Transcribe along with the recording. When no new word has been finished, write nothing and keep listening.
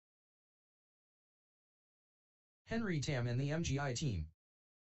Henry Tam and the MGI Team.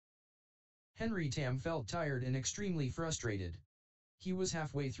 Henry Tam felt tired and extremely frustrated. He was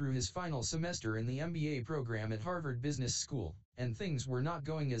halfway through his final semester in the MBA program at Harvard Business School, and things were not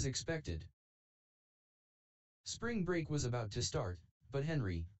going as expected. Spring break was about to start, but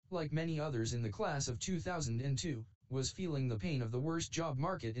Henry, like many others in the class of 2002, was feeling the pain of the worst job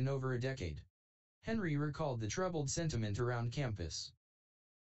market in over a decade. Henry recalled the troubled sentiment around campus.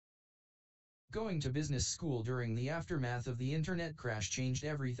 Going to business school during the aftermath of the internet crash changed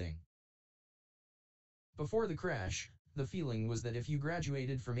everything. Before the crash, the feeling was that if you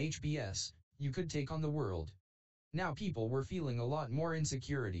graduated from HBS, you could take on the world. Now people were feeling a lot more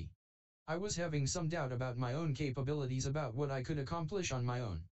insecurity. I was having some doubt about my own capabilities, about what I could accomplish on my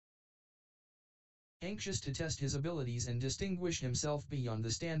own. Anxious to test his abilities and distinguish himself beyond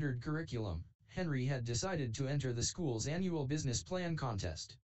the standard curriculum, Henry had decided to enter the school's annual business plan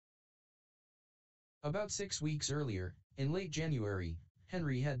contest. About 6 weeks earlier, in late January,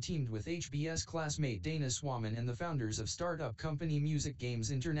 Henry had teamed with HBS classmate Dana Swaman and the founders of startup company Music Games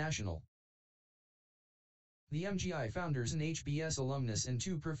International. The MGI founders, an HBS alumnus and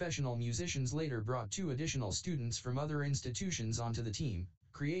 2 professional musicians, later brought 2 additional students from other institutions onto the team,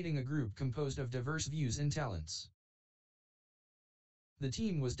 creating a group composed of diverse views and talents. The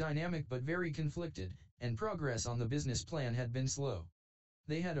team was dynamic but very conflicted, and progress on the business plan had been slow.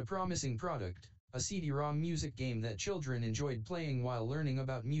 They had a promising product, a CD-ROM music game that children enjoyed playing while learning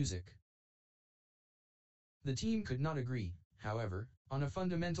about music. The team could not agree, however, on a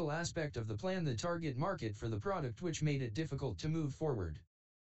fundamental aspect of the plan: the target market for the product, which made it difficult to move forward.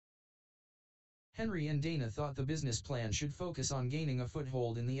 Henry and Dana thought the business plan should focus on gaining a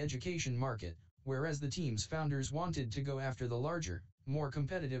foothold in the education market, whereas the team's founders wanted to go after the larger, more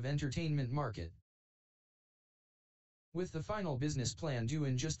competitive entertainment market. With the final business plan due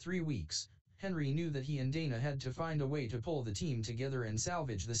in just 3 weeks, Henry knew that he and Dana had to find a way to pull the team together and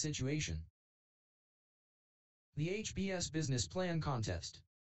salvage the situation. The HBS Business Plan Contest.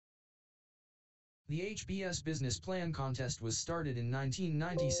 The HBS Business Plan Contest was started in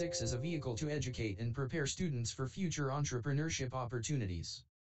 1996 as a vehicle to educate and prepare students for future entrepreneurship opportunities.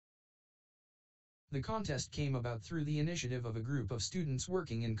 The contest came about through the initiative of a group of students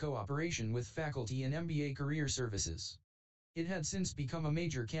working in cooperation with faculty in MBA Career Services. It had since become a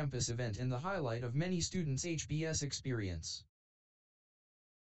major campus event and the highlight of many students' HBS experience.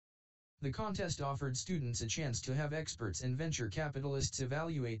 The contest offered students a chance to have experts and venture capitalists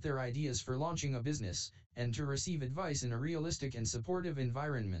evaluate their ideas for launching a business, and to receive advice in a realistic and supportive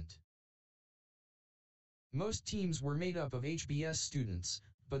environment. Most teams were made up of HBS students,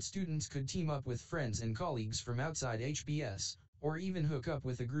 but students could team up with friends and colleagues from outside HBS, or even hook up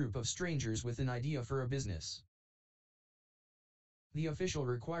with a group of strangers with an idea for a business. The official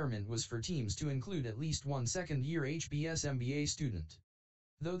requirement was for teams to include at least one second-year HBS MBA student.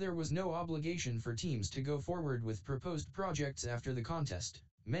 Though there was no obligation for teams to go forward with proposed projects after the contest,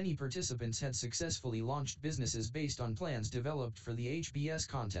 many participants had successfully launched businesses based on plans developed for the HBS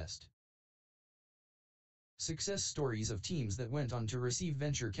contest. Success stories of teams that went on to receive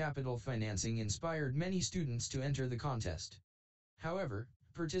venture capital financing inspired many students to enter the contest. However,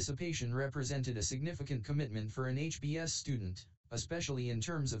 participation represented a significant commitment for an HBS student, especially in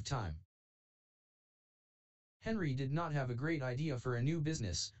terms of time. Henry did not have a great idea for a new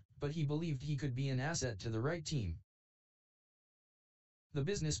business, but he believed he could be an asset to the right team. The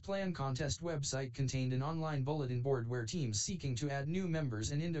Business Plan Contest website contained an online bulletin board where teams seeking to add new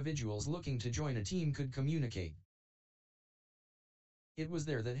members and individuals looking to join a team could communicate. It was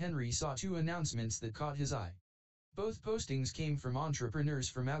there that Henry saw 2 announcements that caught his eye. Both postings came from entrepreneurs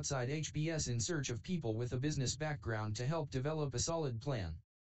from outside HBS in search of people with a business background to help develop a solid plan.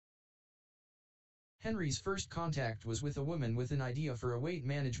 Henry's first contact was with a woman with an idea for a weight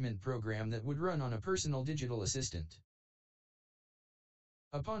management program that would run on a personal digital assistant.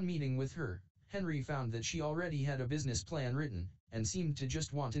 Upon meeting with her, Henry found that she already had a business plan written, and seemed to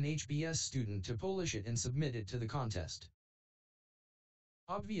just want an HBS student to polish it and submit it to the contest.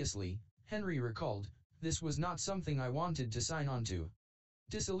 Obviously, Henry recalled, this was not something I wanted to sign on to.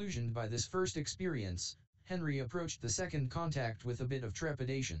 Disillusioned by this first experience, Henry approached the second contact with a bit of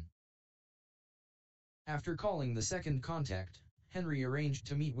trepidation. After calling the second contact, Henry arranged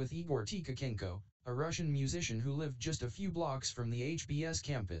to meet with Igor Tikakenko, a Russian musician who lived just a few blocks from the HBS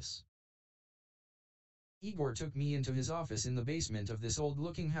campus. Igor took me into his office in the basement of this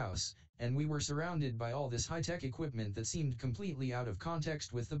old-looking house, and we were surrounded by all this high-tech equipment that seemed completely out of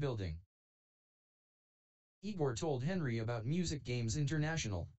context with the building. Igor told Henry about Music Games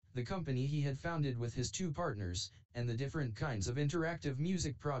International, the company he had founded with his 2 partners, and the different kinds of interactive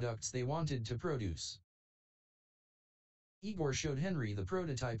music products they wanted to produce. Igor showed Henry the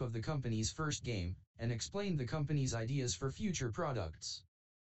prototype of the company's first game, and explained the company's ideas for future products.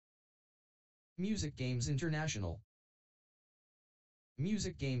 Music Games International.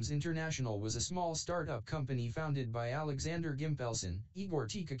 Music Games International was a small startup company founded by Alexander Gimpelson, Igor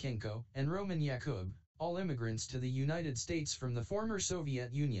Tikakenko, and Roman Yakub, all immigrants to the United States from the former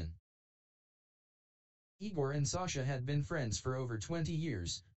Soviet Union. Igor and Sasha had been friends for over 20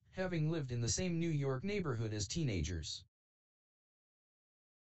 years, having lived in the same New York neighborhood as teenagers.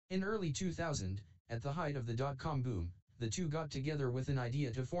 In early 2000, at the height of the dot-com boom, the two got together with an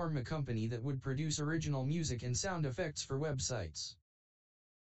idea to form a company that would produce original music and sound effects for websites.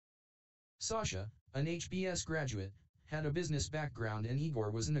 Sasha, an HBS graduate, had a business background, and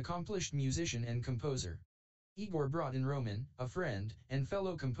Igor was an accomplished musician and composer. Igor brought in Roman, a friend and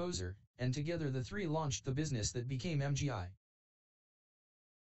fellow composer, and together the three launched the business that became MGI.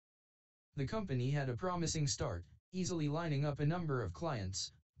 The company had a promising start, easily lining up a number of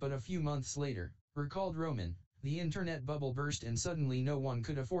clients, but a few months later, recalled Roman, the internet bubble burst and suddenly no one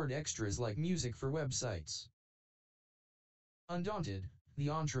could afford extras like music for websites. Undaunted, the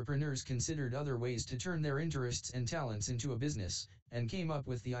entrepreneurs considered other ways to turn their interests and talents into a business, and came up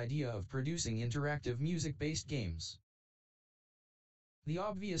with the idea of producing interactive music-based games. The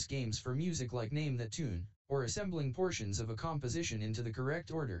obvious games for music like Name That Tune, or assembling portions of a composition into the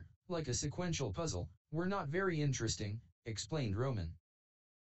correct order, like a sequential puzzle, were not very interesting, explained Roman.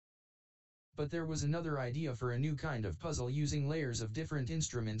 But there was another idea for a new kind of puzzle using layers of different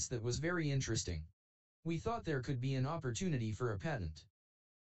instruments that was very interesting. We thought there could be an opportunity for a patent.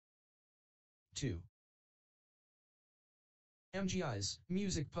 2. MGI's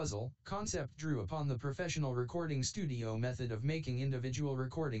music puzzle concept drew upon the professional recording studio method of making individual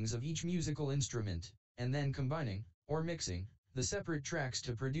recordings of each musical instrument, and then combining, or mixing, the separate tracks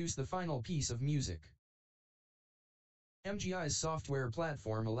to produce the final piece of music. MGI's software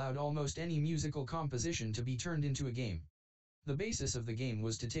platform allowed almost any musical composition to be turned into a game. The basis of the game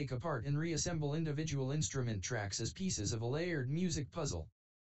was to take apart and reassemble individual instrument tracks as pieces of a layered music puzzle.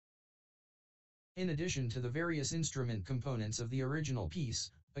 In addition to the various instrument components of the original piece,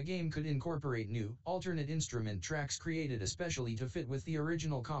 a game could incorporate new, alternate instrument tracks created especially to fit with the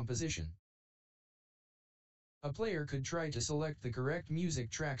original composition. A player could try to select the correct music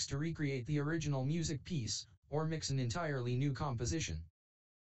tracks to recreate the original music piece, or mix an entirely new composition.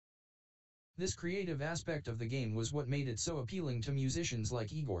 This creative aspect of the game was what made it so appealing to musicians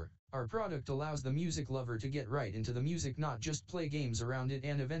like Igor. Our product allows the music lover to get right into the music, not just play games around it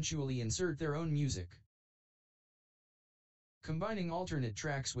and eventually insert their own music. Combining alternate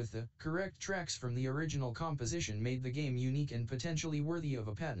tracks with the correct tracks from the original composition made the game unique and potentially worthy of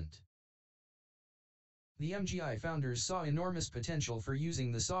a patent. The MGI founders saw enormous potential for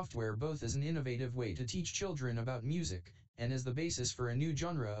using the software both as an innovative way to teach children about music, and as the basis for a new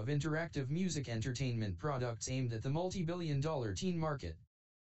genre of interactive music entertainment products aimed at the multi-billion-dollar teen market.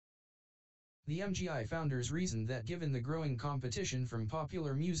 The MGI founders reasoned that given the growing competition from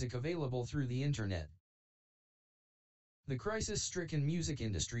popular music available through the internet, the crisis-stricken music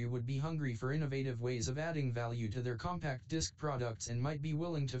industry would be hungry for innovative ways of adding value to their compact disc products and might be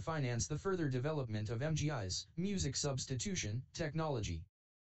willing to finance the further development of MGI's music substitution technology.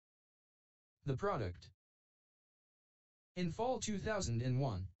 The product. In fall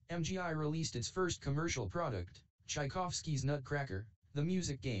 2001, MGI released its first commercial product, Tchaikovsky's Nutcracker, the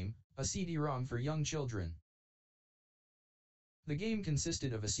music game, a CD-ROM for young children. The game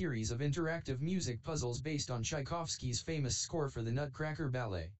consisted of a series of interactive music puzzles based on Tchaikovsky's famous score for the Nutcracker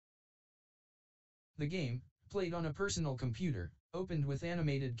Ballet. The game, played on a personal computer, opened with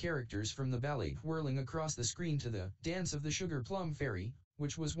animated characters from the ballet whirling across the screen to the Dance of the Sugar Plum Fairy,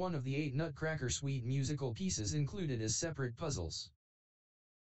 which was one of the 8 Nutcracker Suite musical pieces included as separate puzzles.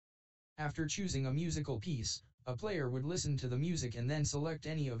 After choosing a musical piece, a player would listen to the music and then select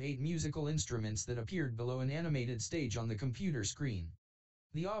any of 8 musical instruments that appeared below an animated stage on the computer screen.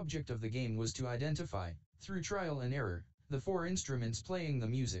 The object of the game was to identify, through trial and error, the 4 instruments playing the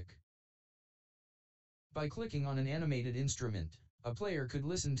music. By clicking on an animated instrument, a player could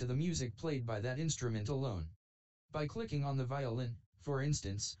listen to the music played by that instrument alone. By clicking on the violin, for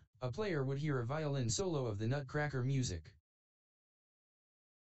instance, a player would hear a violin solo of the Nutcracker music.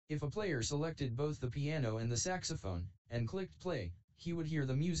 If a player selected both the piano and the saxophone, and clicked play, he would hear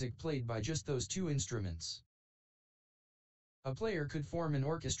the music played by just those 2 instruments. A player could form an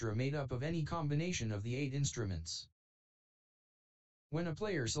orchestra made up of any combination of the 8 instruments. When a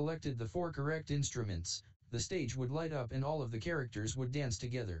player selected the 4 correct instruments, the stage would light up and all of the characters would dance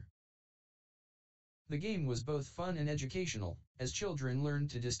together. The game was both fun and educational, as children learned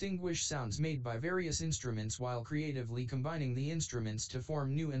to distinguish sounds made by various instruments while creatively combining the instruments to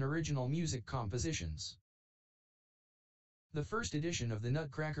form new and original music compositions. The first edition of the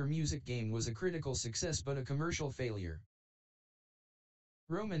Nutcracker music game was a critical success but a commercial failure.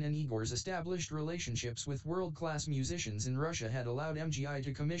 Roman and Igor's established relationships with world-class musicians in Russia had allowed MGI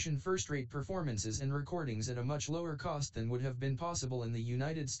to commission first-rate performances and recordings at a much lower cost than would have been possible in the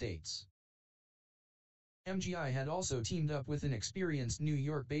United States. MGI had also teamed up with an experienced New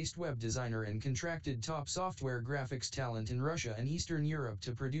York-based web designer and contracted top software graphics talent in Russia and Eastern Europe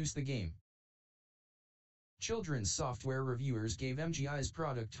to produce the game. Children's software reviewers gave MGI's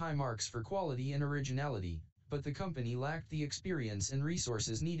product high marks for quality and originality, but the company lacked the experience and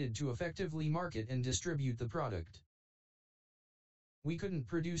resources needed to effectively market and distribute the product. We couldn't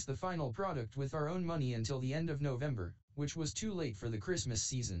produce the final product with our own money until the end of November, which was too late for the Christmas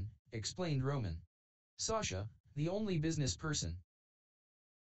season, explained Roman. Sasha, the only business person.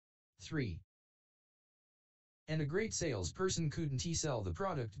 3. And a great salesperson couldn't sell the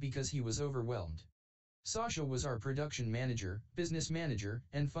product because he was overwhelmed. Sasha was our production manager, business manager,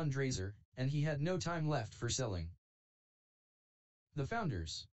 and fundraiser, and he had no time left for selling. The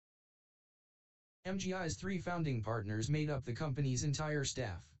founders. MGI's 3 founding partners made up the company's entire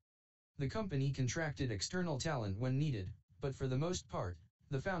staff. The company contracted external talent when needed, but for the most part,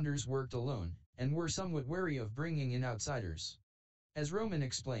 the founders worked alone, and were somewhat wary of bringing in outsiders. As Roman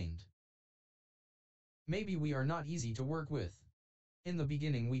explained, maybe we are not easy to work with. In the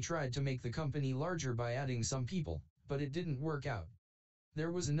beginning we tried to make the company larger by adding some people, but it didn't work out.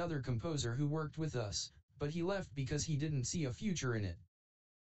 There was another composer who worked with us, but he left because he didn't see a future in it.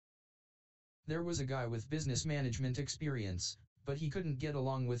 There was a guy with business management experience, but he couldn't get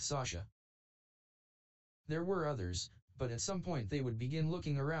along with Sasha. There were others, but at some point they would begin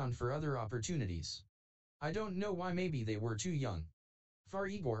looking around for other opportunities. I don't know why, maybe they were too young. For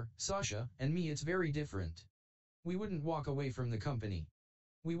Igor, Sasha, and me it's very different. We wouldn't walk away from the company.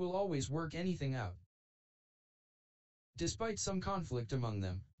 We will always work anything out. Despite some conflict among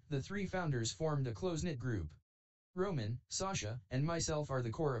them, the 3 founders formed a close-knit group. Roman, Sasha, and myself are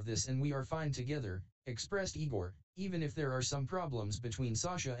the core of this and we are fine together, expressed Igor, even if there are some problems between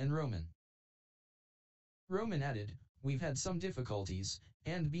Sasha and Roman. Roman added, we've had some difficulties,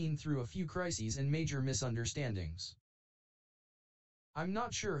 and been through a few crises and major misunderstandings. I'm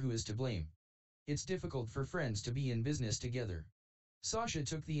not sure who is to blame. It's difficult for friends to be in business together. Sasha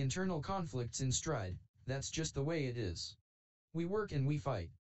took the internal conflicts in stride, that's just the way it is. We work and we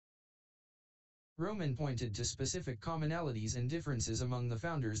fight. Roman pointed to specific commonalities and differences among the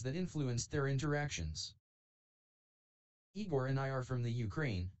founders that influenced their interactions. Igor and I are from the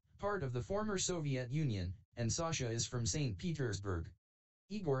Ukraine, part of the former Soviet Union, and Sasha is from St. Petersburg.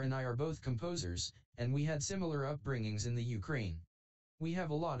 Igor and I are both composers, and we had similar upbringings in the Ukraine. We have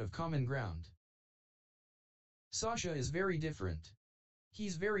a lot of common ground. Sasha is very different.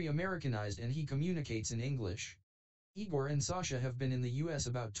 He's very Americanized and he communicates in English. Igor and Sasha have been in the US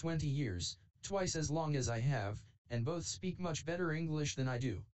about 20 years, twice as long as I have, and both speak much better English than I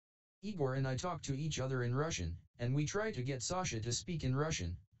do. Igor and I talk to each other in Russian, and we try to get Sasha to speak in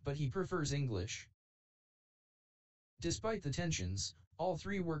Russian, but he prefers English. Despite the tensions, all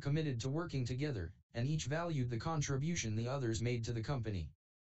 3 were committed to working together, and each valued the contribution the others made to the company.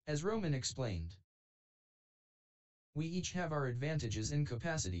 As Roman explained, we each have our advantages and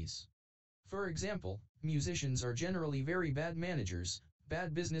capacities. For example, musicians are generally very bad managers,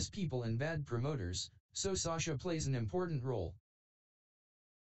 bad business people and bad promoters, so Sasha plays an important role.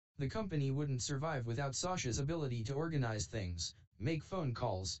 The company wouldn't survive without Sasha's ability to organize things, make phone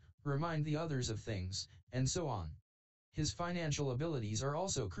calls, remind the others of things, and so on. His financial abilities are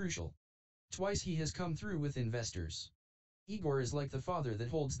also crucial. Twice he has come through with investors. Igor is like the father that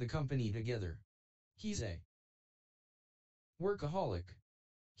holds the company together. He's a workaholic.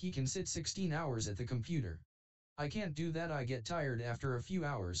 He can sit 16 hours at the computer. I can't do that, I get tired after a few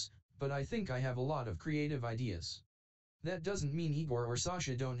hours, but I think I have a lot of creative ideas. That doesn't mean Igor or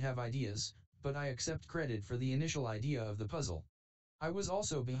Sasha don't have ideas, but I accept credit for the initial idea of the puzzle. I was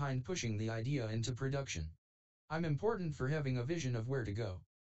also behind pushing the idea into production. I'm important for having a vision of where to go.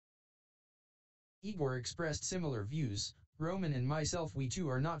 Igor expressed similar views. Roman and myself, we too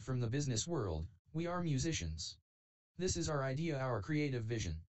are not from the business world, we are musicians. This is our idea, our creative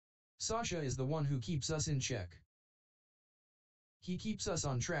vision. Sasha is the one who keeps us in check. He keeps us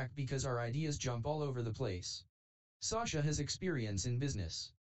on track because our ideas jump all over the place. Sasha has experience in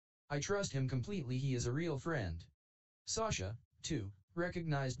business. I trust him completely, he is a real friend. Sasha, too,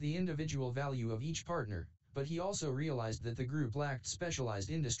 recognized the individual value of each partner, but he also realized that the group lacked specialized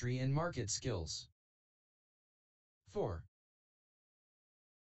industry and market skills. 4.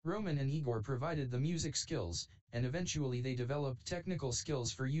 Roman and Igor provided the music skills, and eventually they developed technical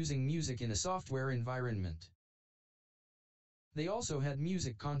skills for using music in a software environment. They also had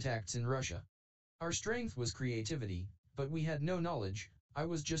music contacts in Russia. Our strength was creativity, but we had no knowledge. I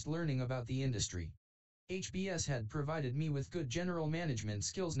was just learning about the industry. HBS had provided me with good general management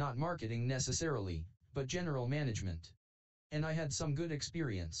skills, not marketing necessarily, but general management. And I had some good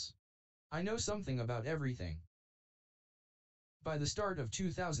experience. I know something about everything. By the start of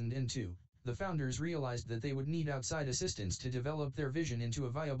 2002, the founders realized that they would need outside assistance to develop their vision into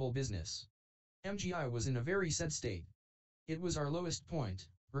a viable business. MGI was in a very sad state. It was our lowest point,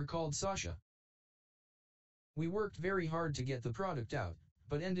 recalled Sasha. We worked very hard to get the product out,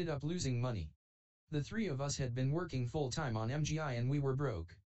 but ended up losing money. The three of us had been working full-time on MGI and we were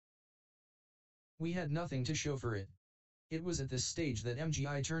broke. We had nothing to show for it. It was at this stage that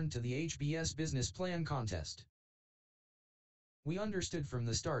MGI turned to the HBS business plan contest. We understood from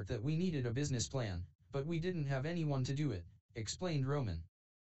the start that we needed a business plan, but we didn't have anyone to do it, explained Roman.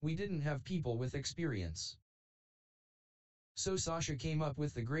 We didn't have people with experience. So Sasha came up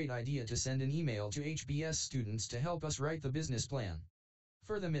with the great idea to send an email to HBS students to help us write the business plan.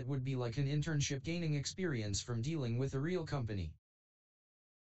 For them it would be like an internship, gaining experience from dealing with a real company.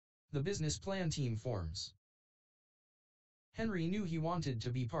 The business plan team forms. Henry knew he wanted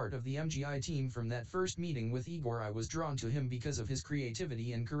to be part of the MGI team. From that first meeting with Igor, I was drawn to him because of his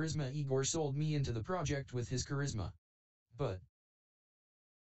creativity and charisma. Igor sold me into the project with his charisma. But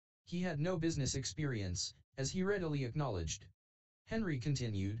he had no business experience, as he readily acknowledged. Henry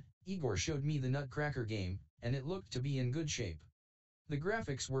continued, Igor showed me the Nutcracker game, and it looked to be in good shape. The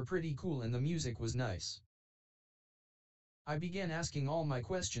graphics were pretty cool and the music was nice. I began asking all my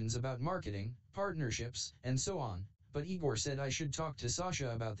questions about marketing, partnerships, and so on, but Igor said I should talk to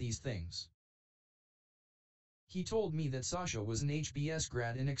Sasha about these things. He told me that Sasha was an HBS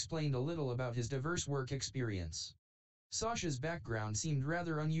grad and explained a little about his diverse work experience. Sasha's background seemed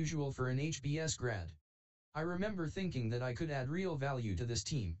rather unusual for an HBS grad. I remember thinking that I could add real value to this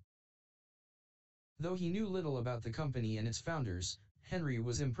team. Though he knew little about the company and its founders, Henry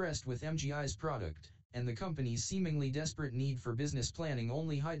was impressed with MGI's product, and the company's seemingly desperate need for business planning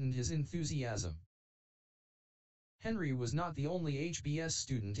only heightened his enthusiasm. Henry was not the only HBS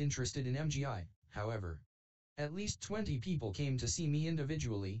student interested in MGI, however. At least 20 people came to see me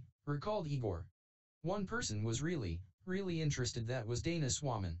individually, recalled Igor. One person was really interested, that was Dana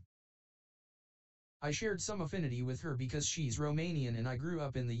Swaman. I shared some affinity with her because she's Romanian and I grew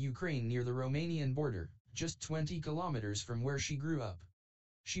up in the Ukraine near the Romanian border, just 20 kilometers from where she grew up.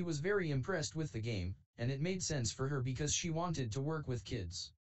 She was very impressed with the game, and it made sense for her because she wanted to work with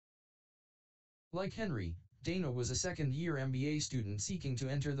kids. Like Henry, Dana was a second-year MBA student seeking to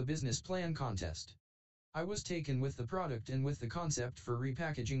enter the business plan contest. I was taken with the product and with the concept for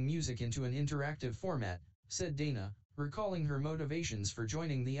repackaging music into an interactive format, said Dana, recalling her motivations for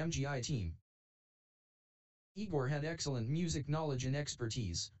joining the MGI team. Igor had excellent music knowledge and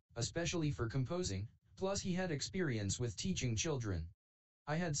expertise, especially for composing, plus he had experience with teaching children.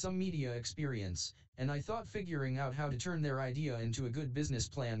 I had some media experience, and I thought figuring out how to turn their idea into a good business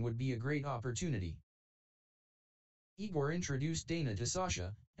plan would be a great opportunity. Igor introduced Dana to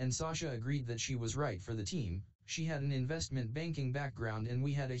Sasha, and Sasha agreed that she was right for the team. She had an investment banking background and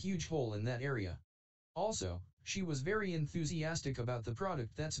we had a huge hole in that area. Also, she was very enthusiastic about the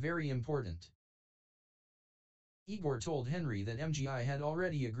product. That's very important. Igor told Henry that MGI had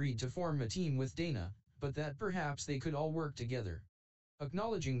already agreed to form a team with Dana, but that perhaps they could all work together.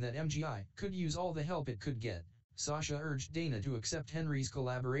 Acknowledging that MGI could use all the help it could get, Sasha urged Dana to accept Henry's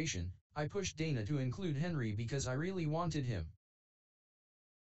collaboration. I pushed Dana to include Henry because I really wanted him.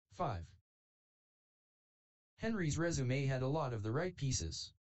 5. Henry's resume had a lot of the right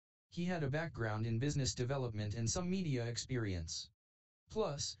pieces. He had a background in business development and some media experience.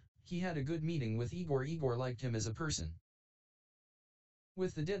 Plus, he had a good meeting with Igor. Igor liked him as a person.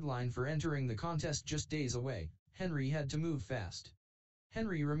 With the deadline for entering the contest just days away, Henry had to move fast.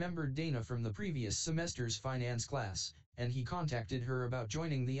 Henry remembered Dana from the previous semester's finance class, and he contacted her about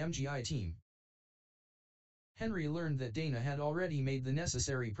joining the MGI team. Henry learned that Dana had already made the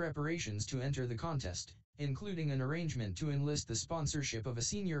necessary preparations to enter the contest, including an arrangement to enlist the sponsorship of a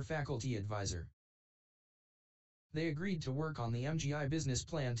senior faculty advisor. They agreed to work on the MGI business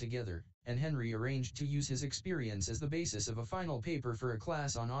plan together, and Henry arranged to use his experience as the basis of a final paper for a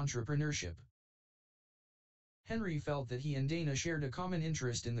class on entrepreneurship. Henry felt that he and Dana shared a common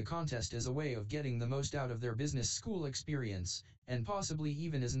interest in the contest as a way of getting the most out of their business school experience, and possibly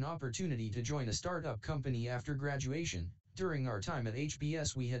even as an opportunity to join a startup company after graduation. During our time at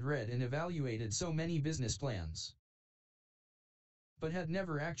HBS we had read and evaluated so many business plans. but had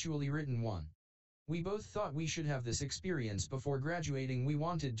never actually written one. We both thought we should have this experience before graduating. We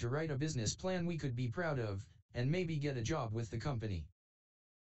wanted to write a business plan we could be proud of, and maybe get a job with the company.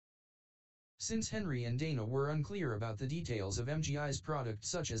 Since Henry and Dana were unclear about the details of MGI's product,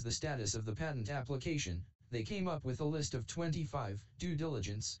 such as the status of the patent application, they came up with a list of 25 due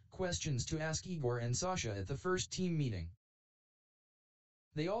diligence questions to ask Igor and Sasha at the first team meeting.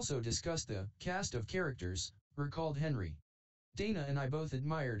 They also discussed the cast of characters, recalled Henry. Dana and I both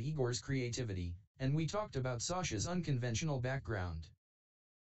admired Igor's creativity, and we talked about Sasha's unconventional background.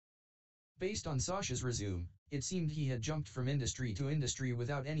 Based on Sasha's resume, it seemed he had jumped from industry to industry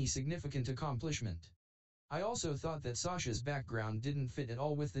without any significant accomplishment. I also thought that Sasha's background didn't fit at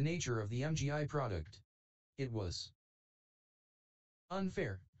all with the nature of the MGI product. It was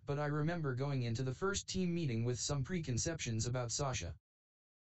unfair, but I remember going into the first team meeting with some preconceptions about Sasha.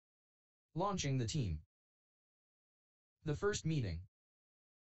 Launching the team. The first meeting.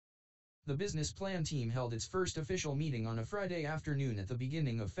 The business plan team held its first official meeting on a Friday afternoon at the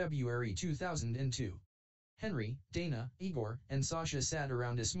beginning of February 2002. Henry, Dana, Igor, and Sasha sat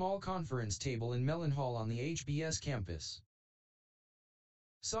around a small conference table in Mellon Hall on the HBS campus.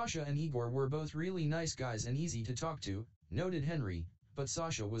 Sasha and Igor were both really nice guys and easy to talk to, noted Henry, but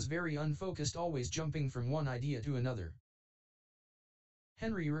Sasha was very unfocused, always jumping from one idea to another.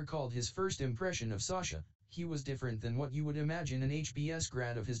 Henry recalled his first impression of Sasha. He was different than what you would imagine an HBS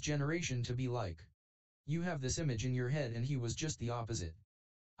grad of his generation to be like. You have this image in your head, and he was just the opposite.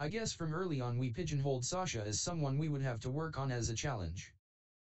 I guess from early on we pigeonholed Sasha as someone we would have to work on as a challenge.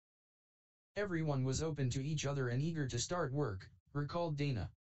 Everyone was open to each other and eager to start work, recalled Dana.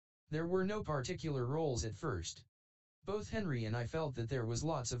 There were no particular roles at first. Both Henry and I felt that there was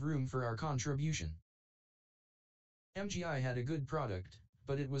lots of room for our contribution. MGI had a good product,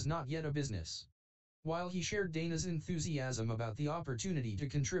 but it was not yet a business. While he shared Dana's enthusiasm about the opportunity to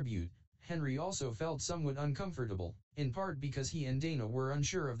contribute, Henry also felt somewhat uncomfortable, in part because he and Dana were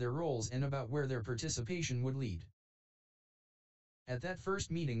unsure of their roles and about where their participation would lead. At that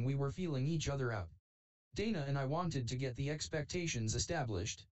first meeting we were feeling each other out. Dana and I wanted to get the expectations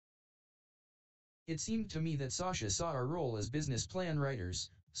established. It seemed to me that Sasha saw our role as business plan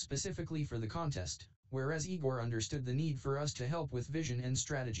writers, specifically for the contest, whereas Igor understood the need for us to help with vision and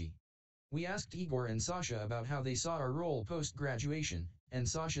strategy. We asked Igor and Sasha about how they saw our role post-graduation, and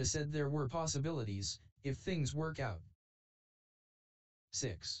Sasha said there were possibilities, if things work out.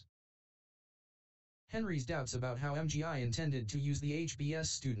 6. Henry's doubts about how MGI intended to use the HBS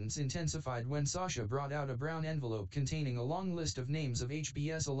students intensified when Sasha brought out a brown envelope containing a long list of names of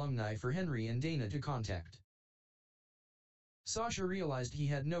HBS alumni for Henry and Dana to contact. Sasha realized he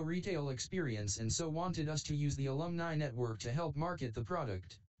had no retail experience and so wanted us to use the alumni network to help market the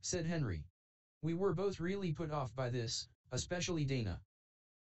product, said Henry. We were both really put off by this, especially Dana.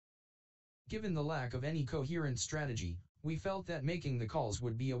 Given the lack of any coherent strategy, we felt that making the calls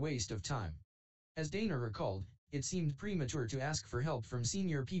would be a waste of time. As Dana recalled, it seemed premature to ask for help from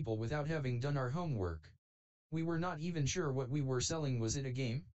senior people without having done our homework. We were not even sure what we were selling. Was it a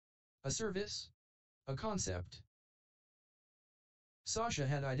game? A service? A concept? Sasha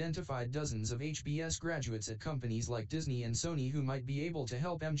had identified dozens of HBS graduates at companies like Disney and Sony who might be able to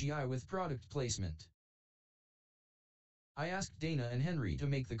help MGI with product placement. I asked Dana and Henry to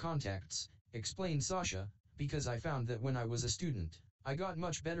make the contacts, explained Sasha, because I found that when I was a student, I got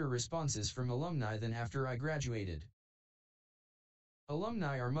much better responses from alumni than after I graduated.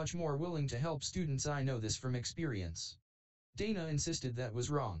 Alumni are much more willing to help students. I know this from experience. Dana insisted that was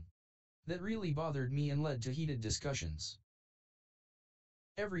wrong. That really bothered me and led to heated discussions.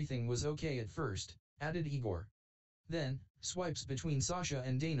 Everything was okay at first, added Igor. Then, swipes between Sasha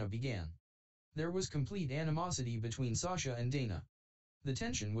and Dana began. There was complete animosity between Sasha and Dana. The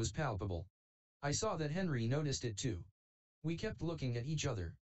tension was palpable. I saw that Henry noticed it too. We kept looking at each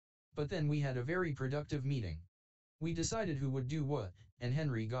other. But then we had a very productive meeting. We decided who would do what, and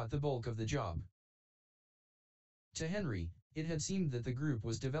Henry got the bulk of the job. To Henry, it had seemed that the group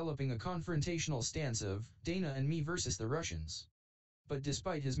was developing a confrontational stance of Dana and me versus the Russians. But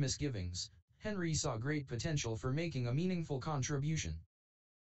despite his misgivings, Henry saw great potential for making a meaningful contribution.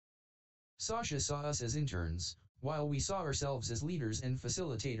 Sasha saw us as interns, while we saw ourselves as leaders and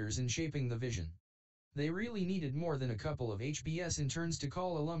facilitators in shaping the vision. They really needed more than a couple of HBS interns to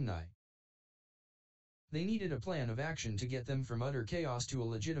call alumni. They needed a plan of action to get them from utter chaos to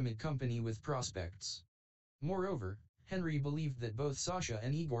a legitimate company with prospects. Moreover, Henry believed that both Sasha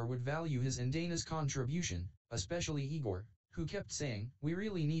and Igor would value his and Dana's contribution, especially Igor, who kept saying, "We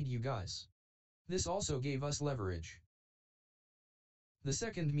really need you guys." This also gave us leverage. The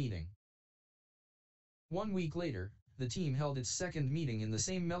second meeting. 1 week later, the team held its second meeting in the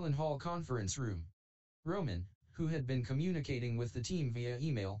same Mellon Hall conference room. Roman, who had been communicating with the team via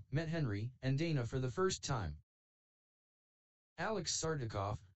email, met Henry and Dana for the first time. Alex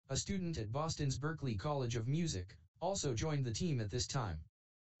Sartikov, a student at Boston's Berklee College of Music, also joined the team at this time.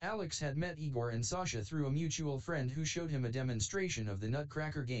 Alex had met Igor and Sasha through a mutual friend who showed him a demonstration of the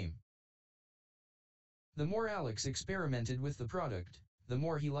Nutcracker game. The more Alex experimented with the product, the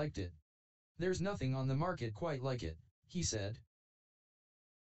more he liked it. "There's nothing on the market quite like it," he said.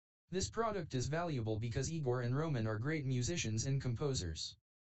 "This product is valuable because Igor and Roman are great musicians and composers.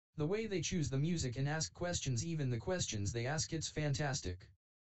 The way they choose the music and ask questions, even the questions they ask, it's fantastic.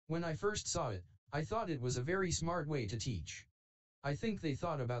 When I first saw it, I thought it was a very smart way to teach. I think they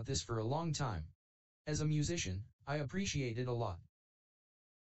thought about this for a long time. As a musician, I appreciate it a lot."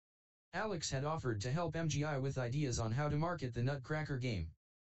 Alex had offered to help MGI with ideas on how to market the Nutcracker game.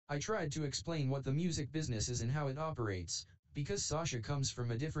 "I tried to explain what the music business is and how it operates, because Sasha comes from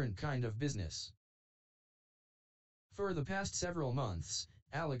a different kind of business." For the past several months,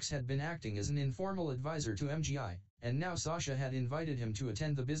 Alex had been acting as an informal advisor to MGI, and now Sasha had invited him to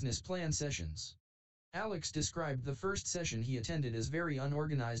attend the business plan sessions. Alex described the first session he attended as very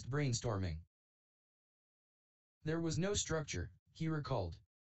unorganized brainstorming. There was no structure, he recalled.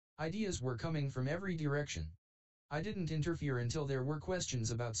 Ideas were coming from every direction. I didn't interfere until there were questions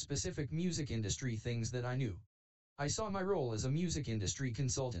about specific music industry things that I knew. I saw my role as a music industry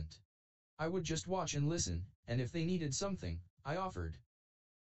consultant. I would just watch and listen, and if they needed something, I offered.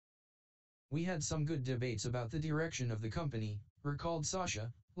 "We had some good debates about the direction of the company," recalled Sasha,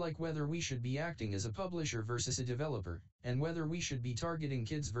 "like whether we should be acting as a publisher versus a developer, and whether we should be targeting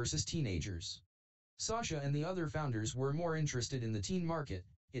kids versus teenagers. Sasha and the other founders were more interested in the teen market,"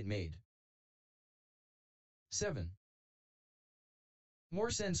 it made 7. More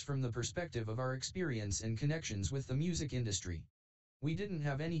sense from the perspective of our experience and connections with the music industry. We didn't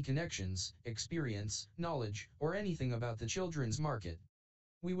have any connections, experience, knowledge, or anything about the children's market.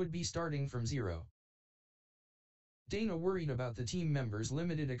 We would be starting from zero. Dana worried about the team members'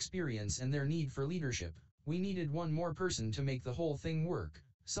 limited experience and their need for leadership. "We needed one more person to make the whole thing work,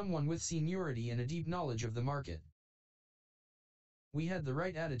 someone with seniority and a deep knowledge of the market. We had the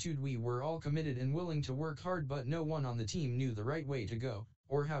right attitude, we were all committed and willing to work hard, but no one on the team knew the right way to go,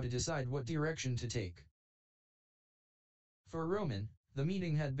 or how to decide what direction to take." For Roman, the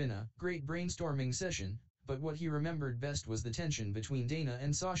meeting had been a great brainstorming session, but what he remembered best was the tension between Dana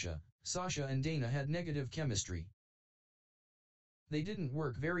and Sasha. Sasha and Dana had negative chemistry. They didn't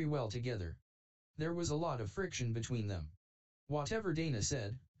work very well together. There was a lot of friction between them. Whatever Dana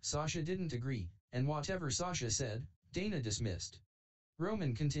said, Sasha didn't agree, and whatever Sasha said, Dana dismissed.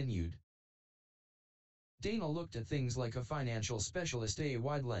 Roman continued. Dana looked at things like a financial specialist, a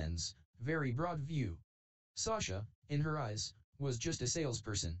wide lens, very broad view. Sasha, in her eyes, was just a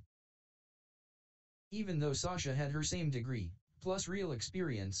salesperson. Even though Sasha had her same degree, plus real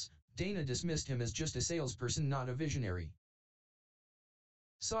experience, Dana dismissed him as just a salesperson, not a visionary.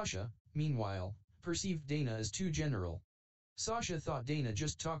 Sasha, meanwhile, perceived Dana as too general. Sasha thought Dana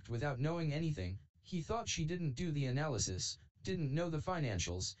just talked without knowing anything. He thought she didn't do the analysis, didn't know the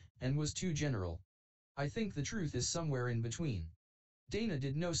financials, and was too general. "I think the truth is somewhere in between. Dana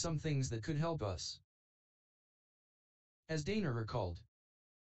did know some things that could help us." As Dana recalled,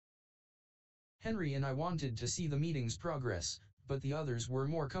 "Henry and I wanted to see the meetings progress, but the others were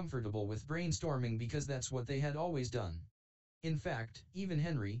more comfortable with brainstorming because that's what they had always done. In fact, even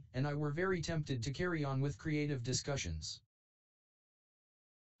Henry and I were very tempted to carry on with creative discussions.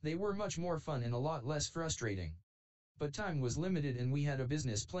 They were much more fun and a lot less frustrating. But time was limited and we had a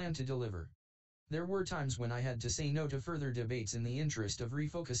business plan to deliver. There were times when I had to say no to further debates in the interest of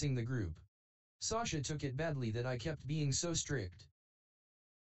refocusing the group. Sasha took it badly that I kept being so strict.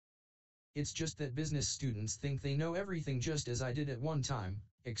 It's just that business students think they know everything, just as I did at one time,"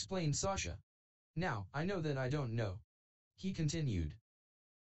 explained Sasha. "Now, I know that I don't know," he continued.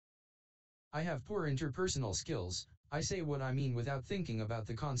 "I have poor interpersonal skills. I say what I mean without thinking about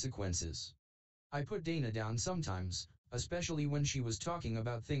the consequences. I put Dana down sometimes, especially when she was talking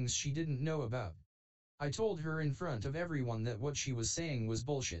about things she didn't know about. I told her in front of everyone that what she was saying was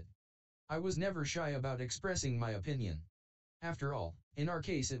bullshit. I was never shy about expressing my opinion. After all, in our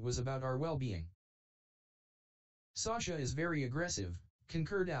case it was about our well-being." "Sasha is very aggressive,"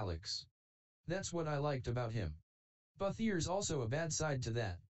 concurred Alex. "That's what I liked about him. But there's also a bad side to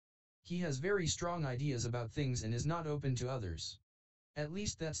that. He has very strong ideas about things and is not open to others. At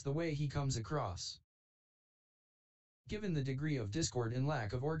least that's the way he comes across." Given the degree of discord and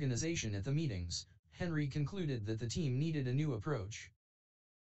lack of organization at the meetings, Henry concluded that the team needed a new approach.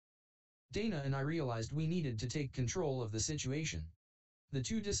 Dana and I realized we needed to take control of the situation. The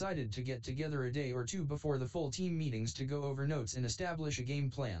two decided to get together a day or two before the full team meetings to go over notes and establish a game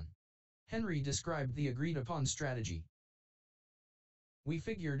plan. Henry described the agreed-upon strategy. We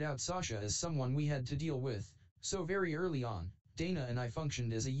figured out Sasha as someone we had to deal with, so very early on, Dana and I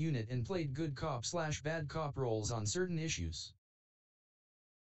functioned as a unit and played good cop/bad cop roles on certain issues.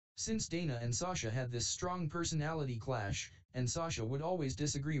 Since Dana and Sasha had this strong personality clash, and Sasha would always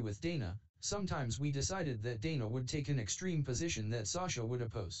disagree with Dana, sometimes we decided that Dana would take an extreme position that Sasha would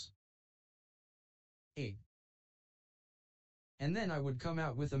oppose. 8. And then I would come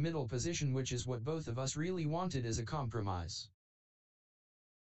out with a middle position, which is what both of us really wanted as a compromise.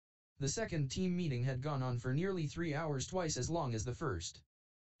 The second team meeting had gone on for nearly 3 hours, twice as long as the first.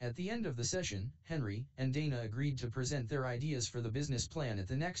 At the end of the session, Henry and Dana agreed to present their ideas for the business plan at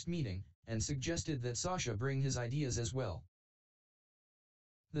the next meeting, and suggested that Sasha bring his ideas as well.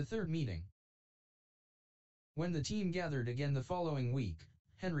 The third meeting. When the team gathered again the following week,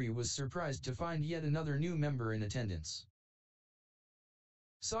 Henry was surprised to find yet another new member in attendance.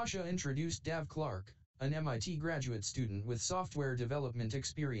 Sasha introduced Dav Clark, an MIT graduate student with software development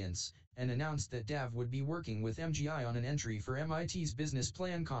experience, and announced that Dav would be working with MGI on an entry for MIT's business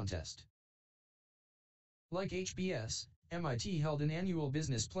plan contest. Like HBS, MIT held an annual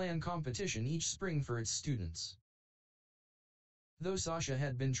business plan competition each spring for its students. Though Sasha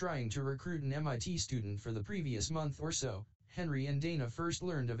had been trying to recruit an MIT student for the previous month or so, Henry and Dana first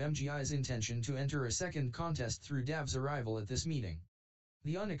learned of MGI's intention to enter a second contest through Dav's arrival at this meeting.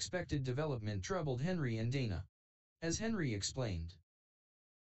 The unexpected development troubled Henry and Dana. As Henry explained,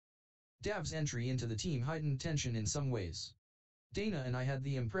 Dav's entry into the team heightened tension in some ways. Dana and I had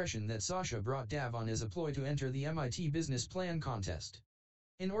the impression that Sasha brought Dav on as a ploy to enter the MIT business plan contest.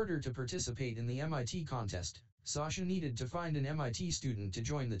 In order to participate in the MIT contest, Sasha needed to find an MIT student to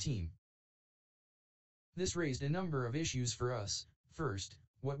join the team. This raised a number of issues for us. First,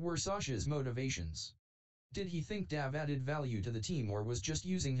 what were Sasha's motivations? Did he think Dav added value to the team or was just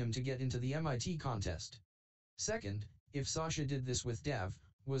using him to get into the MIT contest? Second, if Sasha did this with Dav,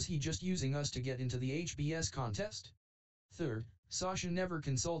 was he just using us to get into the HBS contest? Third, Sasha never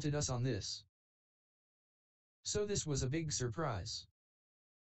consulted us on this. So this was a big surprise.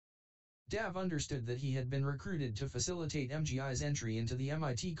 Dav understood that he had been recruited to facilitate MGI's entry into the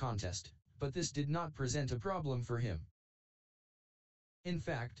MIT contest, but this did not present a problem for him. In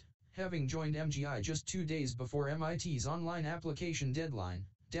fact, having joined MGI just 2 days before MIT's online application deadline,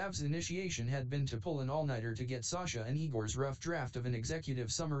 Dav's initiation had been to pull an all-nighter to get Sasha and Igor's rough draft of an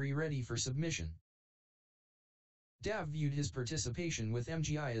executive summary ready for submission. Dav viewed his participation with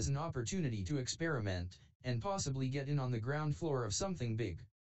MGI as an opportunity to experiment, and possibly get in on the ground floor of something big.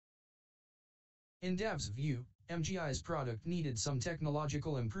 In Dav's view, MGI's product needed some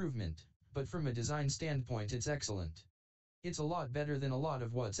technological improvement, but from a design standpoint it's excellent. It's a lot better than a lot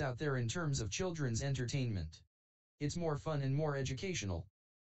of what's out there in terms of children's entertainment. It's more fun and more educational.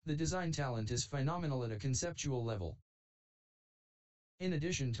 The design talent is phenomenal at a conceptual level. In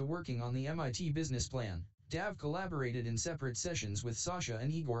addition to working on the MIT business plan, Dav collaborated in separate sessions with Sasha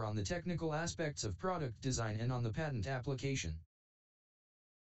and Igor on the technical aspects of product design and on the patent application.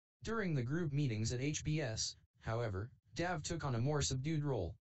 During the group meetings at HBS, however, Dav took on a more subdued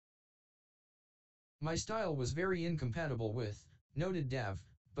role. My style was very incompatible with, noted Dav,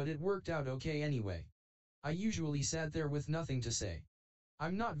 but it worked out okay anyway. I usually sat there with nothing to say.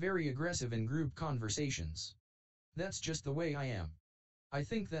 I'm not very aggressive in group conversations. That's just the way I am. I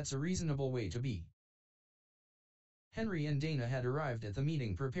think that's a reasonable way to be. Henry and Dana had arrived at the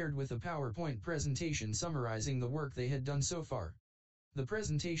meeting prepared with a PowerPoint presentation summarizing the work they had done so far. The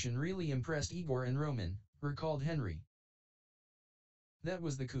presentation really impressed Igor and Roman, recalled Henry. That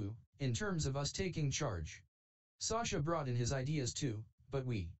was the coup, in terms of us taking charge. Sasha brought in his ideas too, but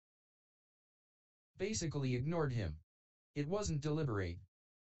we basically ignored him. It wasn't deliberate.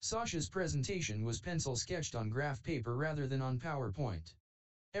 Sasha's presentation was pencil sketched on graph paper rather than on PowerPoint.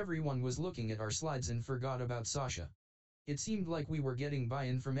 Everyone was looking at our slides and forgot about Sasha. It seemed like we were getting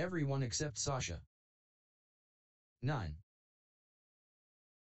buy-in from everyone except Sasha. 9.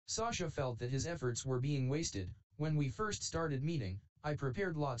 Sasha felt that his efforts were being wasted. When we first started meeting, I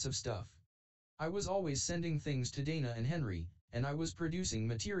prepared lots of stuff. I was always sending things to Dana and Henry, and I was producing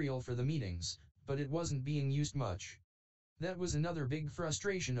material for the meetings, but it wasn't being used much. That was another big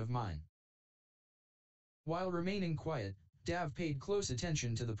frustration of mine. While remaining quiet, Dav paid close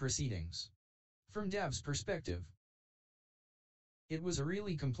attention to the proceedings. From Dav's perspective, it was a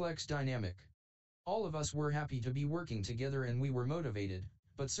really complex dynamic. All of us were happy to be working together and we were motivated,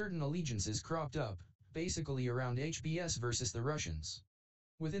 but certain allegiances cropped up, basically around HBS versus the Russians.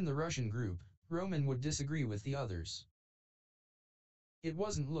 Within the Russian group, Roman would disagree with the others. It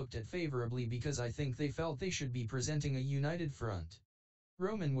wasn't looked at favorably because I think they felt they should be presenting a united front.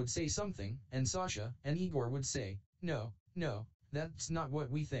 Roman would say something, and Sasha and Igor would say, no, no, that's not what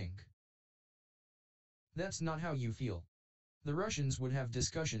we think. That's not how you feel. The Russians would have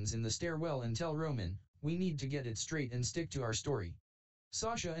discussions in the stairwell and tell Roman, we need to get it straight and stick to our story.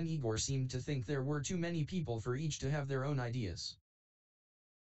 Sasha and Igor seemed to think there were too many people for each to have their own ideas.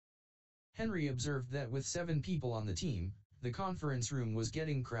 Henry observed that with 7 people on the team, the conference room was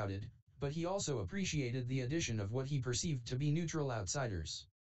getting crowded, but he also appreciated the addition of what he perceived to be neutral outsiders.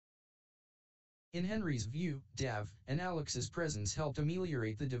 In Henry's view, Dav and Alex's presence helped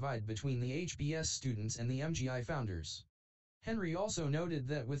ameliorate the divide between the HBS students and the MGI founders. Henry also noted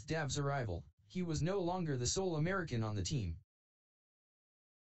that with Dav's arrival, he was no longer the sole American on the team.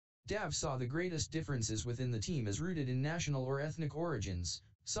 Dav saw the greatest differences within the team as rooted in national or ethnic origins,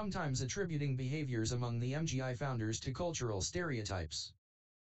 sometimes attributing behaviors among the MGI founders to cultural stereotypes.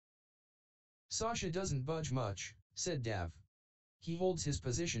 Sasha doesn't budge much, said Dav. He holds his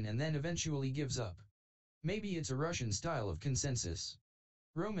position and then eventually gives up. Maybe it's a Russian style of consensus.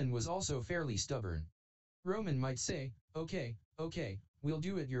 Roman was also fairly stubborn. Roman might say, okay, we'll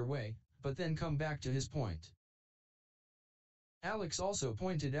do it your way, but then come back to his point. Alex also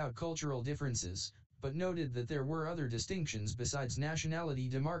pointed out cultural differences, but noted that there were other distinctions besides nationality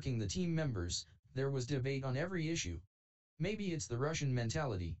demarking the team members. There was debate on every issue. Maybe it's the Russian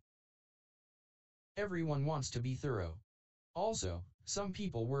mentality. Everyone wants to be thorough. Also, some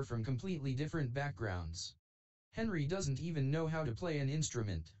people were from completely different backgrounds. Henry doesn't even know how to play an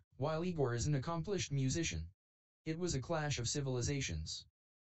instrument, while Igor is an accomplished musician. It was a clash of civilizations.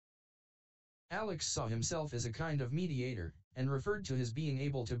 Alex saw himself as a kind of mediator, and referred to his being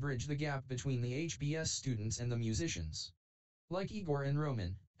able to bridge the gap between the HBS students and the musicians. Like Igor and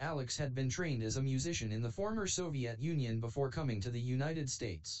Roman, Alex had been trained as a musician in the former Soviet Union before coming to the United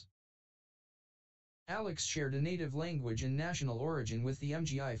States. Alex shared a native language and national origin with the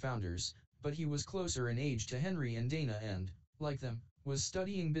MGI founders, but he was closer in age to Henry and Dana and, like them, was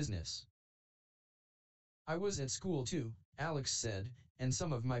studying business. I was at school too, Alex said, and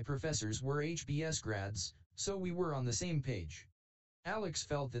some of my professors were HBS grads, so we were on the same page. Alex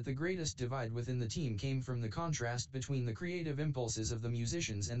felt that the greatest divide within the team came from the contrast between the creative impulses of the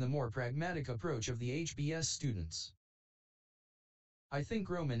musicians and the more pragmatic approach of the HBS students. I think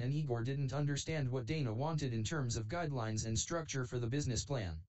Roman and Igor didn't understand what Dana wanted in terms of guidelines and structure for the business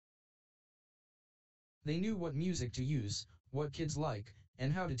plan. They knew what music to use, what kids like,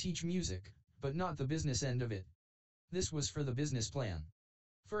 and how to teach music, but not the business end of it. This was for the business plan.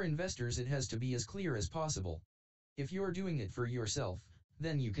 For investors, it has to be as clear as possible. If you're doing it for yourself,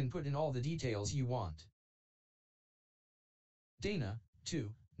 then you can put in all the details you want. Dana, too,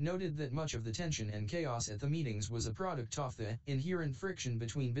 noted that much of the tension and chaos at the meetings was a product of the inherent friction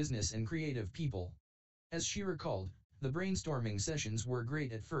between business and creative people. As she recalled, the brainstorming sessions were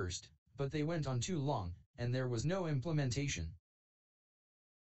great at first, but they went on too long, and there was no implementation.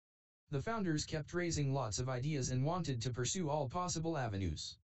 The founders kept raising lots of ideas and wanted to pursue all possible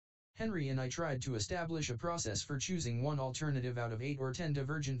avenues. Henry and I tried to establish a process for choosing one alternative out of 8 or 10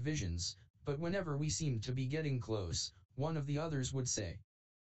 divergent visions, but whenever we seemed to be getting close, one of the others would say,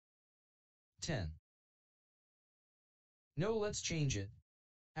 10. No, let's change it.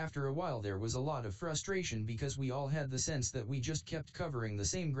 After a while there was a lot of frustration because we all had the sense that we just kept covering the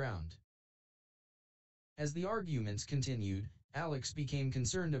same ground. As the arguments continued, Alex became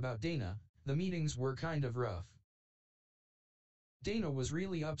concerned about Dana. The meetings were kind of rough. Dana was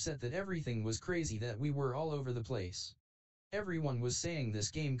really upset that everything was crazy, that we were all over the place. Everyone was saying this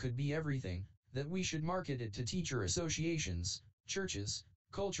game could be everything, that we should market it to teacher associations, churches,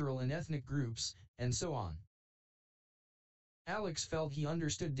 cultural and ethnic groups, and so on. Alex felt he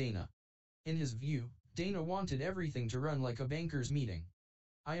understood Dana. In his view, Dana wanted everything to run like a banker's meeting.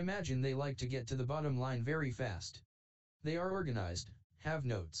 I imagine they like to get to the bottom line very fast. They are organized, have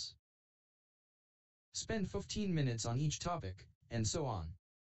notes, spend 15 minutes on each topic, and so on.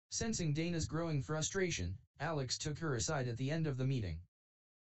 Sensing Dana's growing frustration, Alex took her aside at the end of the meeting.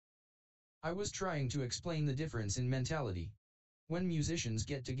 I was trying to explain the difference in mentality. When musicians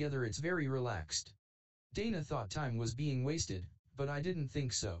get together, it's very relaxed. Dana thought time was being wasted, but I didn't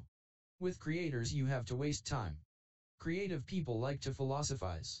think so. With creators, you have to waste time. Creative people like to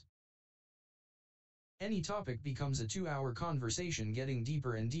philosophize. Any topic becomes a 2-hour conversation, getting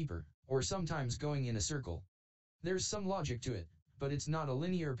deeper and deeper, or sometimes going in a circle. There's some logic to it, but it's not a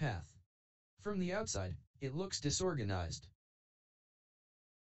linear path. From the outside, it looks disorganized.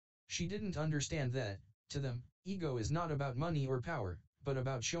 She didn't understand that, to them, ego is not about money or power, but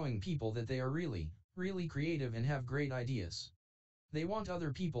about showing people that they are really, really creative and have great ideas. They want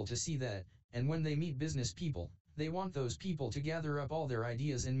other people to see that, and when they meet business people, they want those people to gather up all their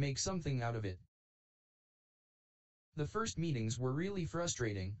ideas and make something out of it. The first meetings were really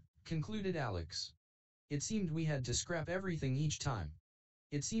frustrating, concluded Alex. It seemed we had to scrap everything each time.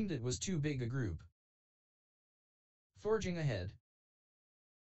 It seemed it was too big a group. Forging ahead.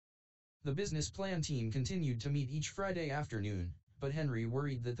 The business plan team continued to meet each Friday afternoon, but Henry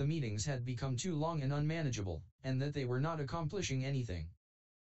worried that the meetings had become too long and unmanageable, and that they were not accomplishing anything.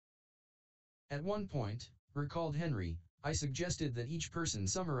 At one point, recalled Henry, I suggested that each person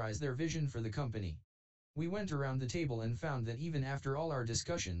summarize their vision for the company. We went around the table and found that even after all our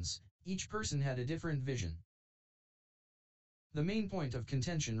discussions, each person had a different vision. The main point of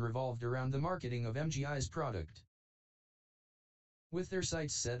contention revolved around the marketing of MGI's product. With their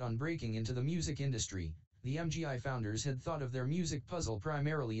sights set on breaking into the music industry, the MGI founders had thought of their music puzzle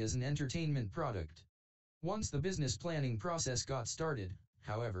primarily as an entertainment product. Once the business planning process got started,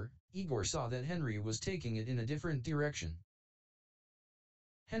 however, Igor saw that Henry was taking it in a different direction.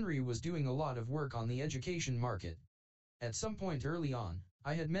 Henry was doing a lot of work on the education market. At some point early on,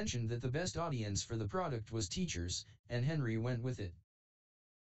 I had mentioned that the best audience for the product was teachers, and Henry went with it.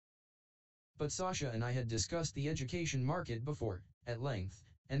 But Sasha and I had discussed the education market before, at length,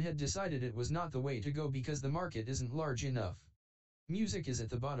 and had decided it was not the way to go because the market isn't large enough. Music is at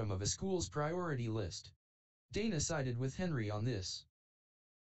the bottom of a school's priority list. Dana sided with Henry on this.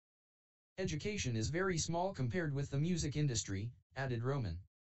 Education is very small compared with the music industry, added Roman.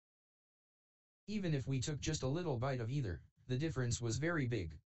 Even if we took just a little bite of either, the difference was very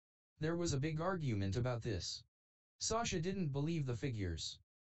big. There was a big argument about this. Sasha didn't believe the figures.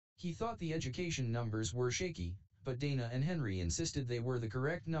 He thought the education numbers were shaky, but Dana and Henry insisted they were the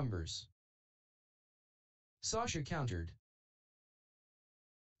correct numbers. Sasha countered.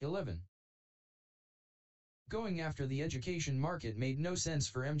 11. Going after the education market made no sense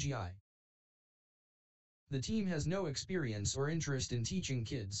for MGI. The team has no experience or interest in teaching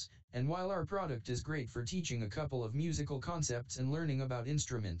kids, and while our product is great for teaching a couple of musical concepts and learning about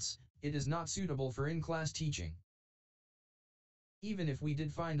instruments, it is not suitable for in-class teaching. Even if we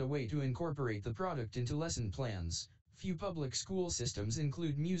did find a way to incorporate the product into lesson plans, few public school systems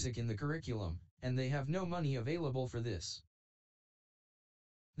include music in the curriculum, and they have no money available for this.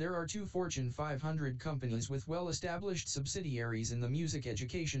 There are 2 Fortune 500 companies with well-established subsidiaries in the music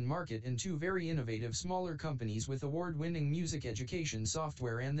education market and 2 very innovative smaller companies with award-winning music education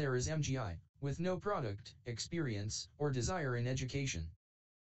software, and there is MGI, with no product, experience, or desire in education.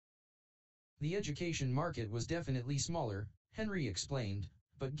 The education market was definitely smaller, Henry explained,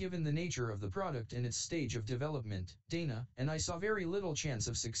 but given the nature of the product and its stage of development, Dana and I saw very little chance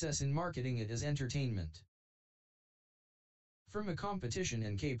of success in marketing it as entertainment. From a competition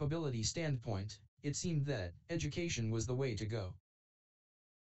and capability standpoint, it seemed that education was the way to go.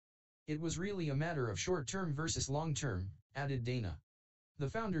 It was really a matter of short-term versus long-term, added Dana. The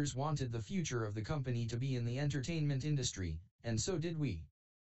founders wanted the future of the company to be in the entertainment industry, and so did we.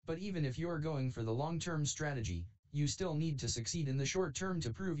 But even if you're going for the long-term strategy, you still need to succeed in the short term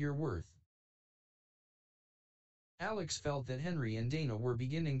to prove your worth. Alex felt that Henry and Dana were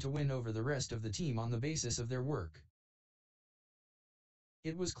beginning to win over the rest of the team on the basis of their work.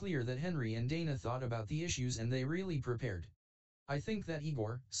 It was clear that Henry and Dana thought about the issues and they really prepared. I think that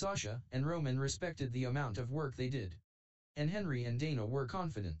Igor, Sasha, and Roman respected the amount of work they did. And Henry and Dana were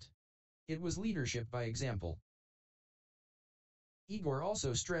confident. It was leadership by example. Igor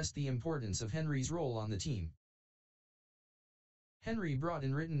also stressed the importance of Henry's role on the team. Henry brought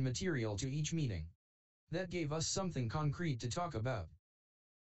in written material to each meeting. That gave us something concrete to talk about.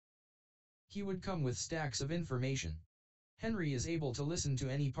 He would come with stacks of information. Henry is able to listen to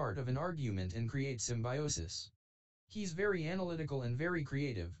any part of an argument and create symbiosis. He's very analytical and very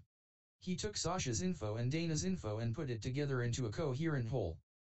creative. He took Sasha's info and Dana's info and put it together into a coherent whole.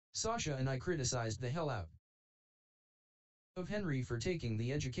 Sasha and I criticized the hell out of Henry for taking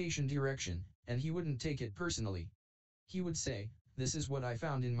the education direction, and he wouldn't take it personally. He would say, "This is what I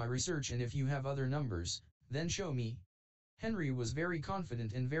found in my research, and if you have other numbers, then show me." Henry was very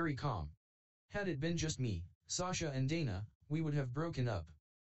confident and very calm. Had it been just me, Sasha and Dana, we would have broken up.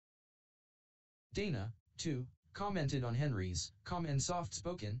 Dana, too, commented on Henry's calm and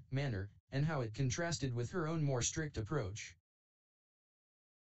soft-spoken manner, and how it contrasted with her own more strict approach.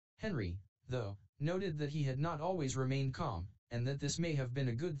 Henry, though, noted that he had not always remained calm, and that this may have been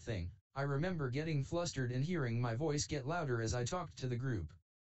a good thing. I remember getting flustered and hearing my voice get louder as I talked to the group.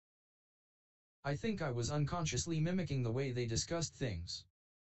 I think I was unconsciously mimicking the way they discussed things.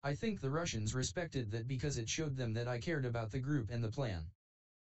 I think the Russians respected that because it showed them that I cared about the group and the plan.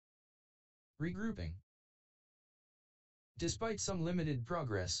 Regrouping. Despite some limited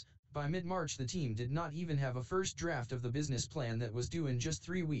progress, by mid-March the team did not even have a first draft of the business plan that was due in just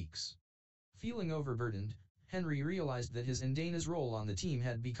 3 weeks. Feeling overburdened, Henry realized that his and Dana's role on the team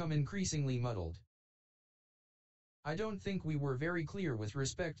had become increasingly muddled. I don't think we were very clear with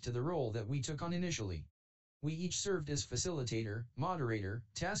respect to the role that we took on initially. We each served as facilitator, moderator,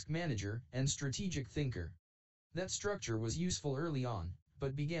 task manager, and strategic thinker. That structure was useful early on,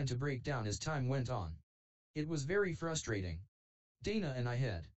 but began to break down as time went on. It was very frustrating. Dana and I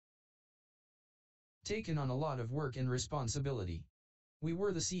had taken on a lot of work and responsibility. We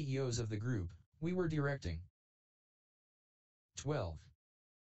were the CEOs of the group, we were directing 12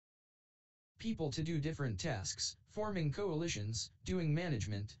 people to do different tasks, forming coalitions, doing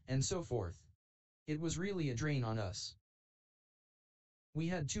management, and so forth. It was really a drain on us. We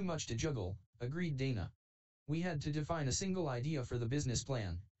had too much to juggle, agreed Dana. We had to define a single idea for the business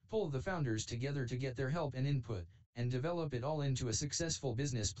plan, pull the founders together to get their help and input, and develop it all into a successful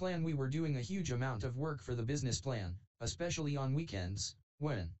business plan. We were doing a huge amount of work for the business plan, especially on weekends,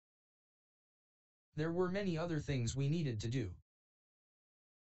 when there were many other things we needed to do.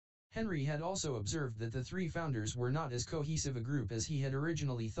 Henry had also observed that the 3 founders were not as cohesive a group as he had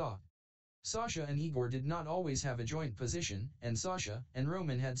originally thought. Sasha and Igor did not always have a joint position, and Sasha and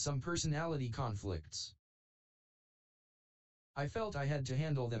Roman had some personality conflicts. I felt I had to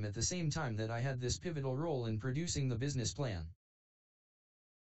handle them at the same time that I had this pivotal role in producing the business plan.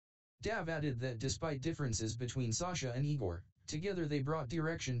 Dav added that despite differences between Sasha and Igor, together they brought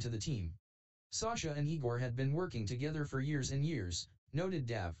direction to the team. Sasha and Igor had been working together for years and years, noted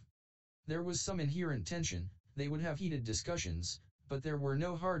Dav. There was some inherent tension, they would have heated discussions, but there were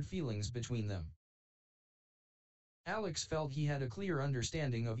no hard feelings between them. Alex felt he had a clear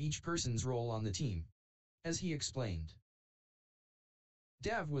understanding of each person's role on the team. As he explained,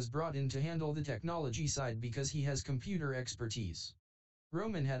 Dav was brought in to handle the technology side because he has computer expertise.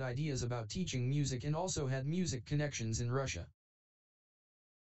 Roman had ideas about teaching music and also had music connections in Russia.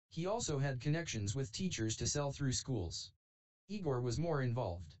 He also had connections with teachers to sell through schools. Igor was more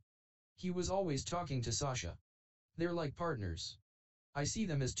involved. He was always talking to Sasha. They're like partners. I see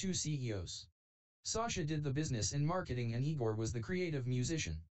them as 2 CEOs. Sasha did the business and marketing and Igor was the creative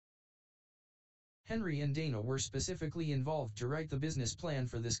musician. Henry and Dana were specifically involved to write the business plan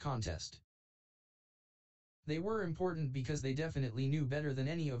for this contest. They were important because they definitely knew better than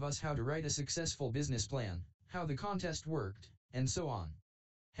any of us how to write a successful business plan, how the contest worked, and so on.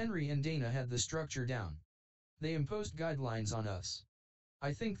 Henry and Dana had the structure down. They imposed guidelines on us.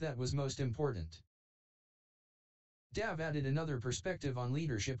 I think that was most important. Dav added another perspective on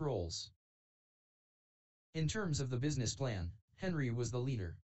leadership roles. In terms of the business plan, Henry was the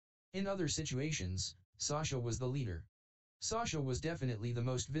leader. In other situations, Sasha was the leader. Sasha was definitely the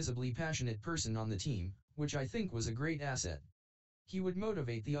most visibly passionate person on the team, which I think was a great asset. He would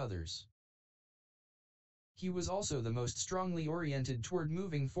motivate the others. He was also the most strongly oriented toward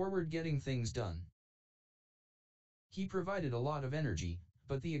moving forward, getting things done. He provided a lot of energy,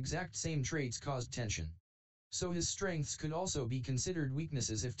 but the exact same traits caused tension. So his strengths could also be considered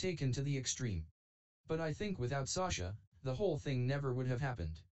weaknesses if taken to the extreme. But I think without Sasha, the whole thing never would have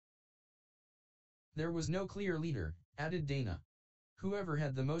happened. There was no clear leader, added Dana. Whoever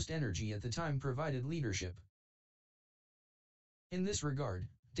had the most energy at the time provided leadership. In this regard,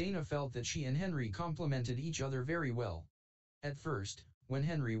 Dana felt that she and Henry complemented each other very well. At first, when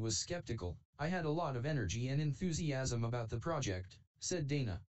Henry was skeptical, I had a lot of energy and enthusiasm about the project, said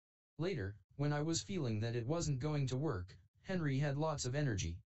Dana. Later, when I was feeling that it wasn't going to work, Henry had lots of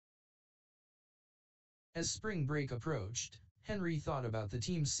energy. As spring break approached, Henry thought about the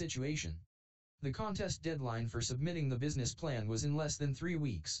team's situation. The contest deadline for submitting the business plan was in less than 3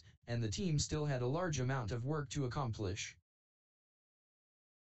 weeks, and the team still had a large amount of work to accomplish.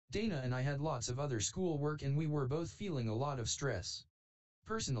 Dana and I had lots of other schoolwork and we were both feeling a lot of stress.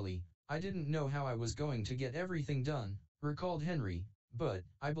 Personally, I didn't know how I was going to get everything done, recalled Henry, but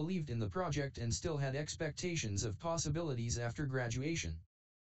I believed in the project and still had expectations of possibilities after graduation.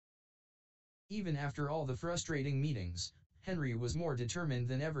 Even after all the frustrating meetings, Henry was more determined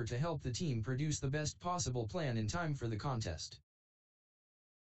than ever to help the team produce the best possible plan in time for the contest.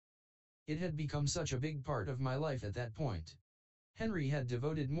 It had become such a big part of my life at that point. Henry had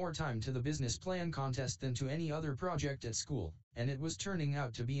devoted more time to the business plan contest than to any other project at school, and it was turning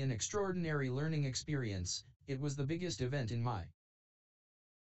out to be an extraordinary learning experience. It was the biggest event in my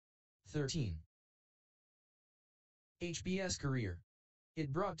 13 HBS career.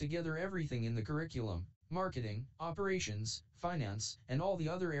 It brought together everything in the curriculum, marketing, operations, finance, and all the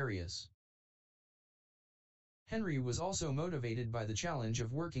other areas. Henry was also motivated by the challenge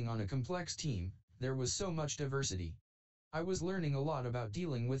of working on a complex team. There was so much diversity. I was learning a lot about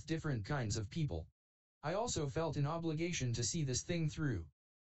dealing with different kinds of people. I also felt an obligation to see this thing through.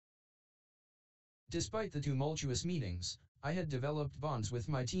 Despite the tumultuous meetings, I had developed bonds with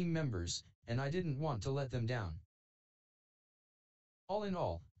my team members, and I didn't want to let them down. All in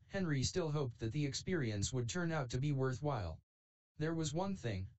all, Henry still hoped that the experience would turn out to be worthwhile. There was one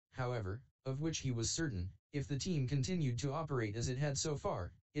thing, however, of which he was certain: if the team continued to operate as it had so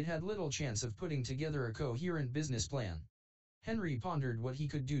far, it had little chance of putting together a coherent business plan. Henry pondered what he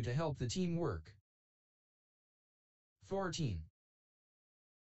could do to help the team work. 14.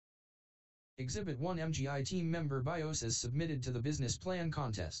 Exhibit 1: MGI Team member bios as submitted to the business plan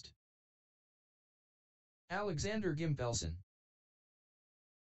contest. Alexander Gimpelson.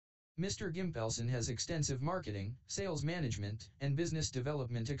 Mr. Gimpelson has extensive marketing, sales management, and business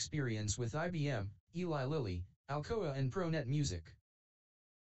development experience with IBM, Eli Lilly, Alcoa and ProNet Music.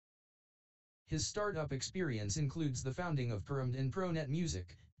 His startup experience includes the founding of ProMed and ProNet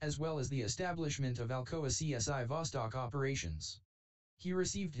Music, as well as the establishment of Alcoa CSI Vostok operations. He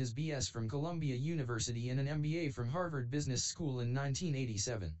received his BS from Columbia University and an MBA from Harvard Business School in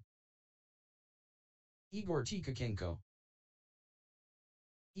 1987. Igor Tikakenko.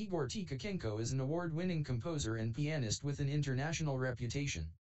 Igor Tikakenko is an award-winning composer and pianist with an international reputation.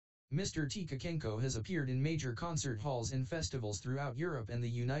 Mr. Tikakenko has appeared in major concert halls and festivals throughout Europe and the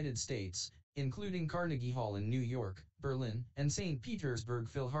United States, including Carnegie Hall in New York, Berlin, and St. Petersburg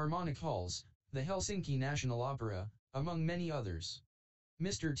Philharmonic Halls, the Helsinki National Opera, among many others.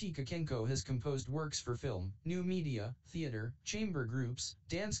 Mr. Tikakenko has composed works for film, new media, theater, chamber groups,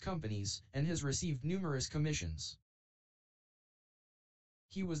 dance companies, and has received numerous commissions.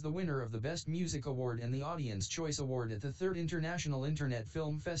 He was the winner of the Best Music Award and the Audience Choice Award at the 3rd International Internet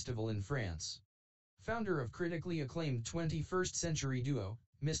Film Festival in France. Founder of critically acclaimed 21st Century Duo,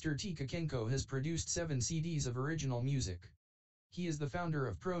 Mr. Tikakenko has produced 7 CDs of original music. He is the founder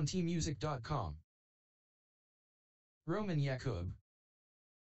of ProNTmusic.com. Roman Yakub.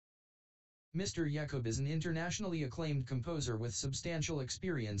 Mr. Yakub is an internationally acclaimed composer with substantial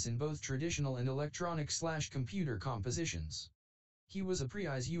experience in both traditional and electronic/computer compositions. He was a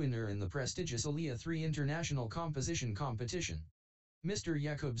prize winner in the prestigious Alia 3 International Composition Competition. Mr.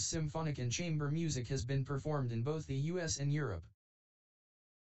 Yakub's symphonic and chamber music has been performed in both the US and Europe.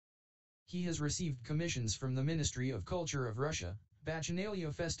 He has received commissions from the Ministry of Culture of Russia,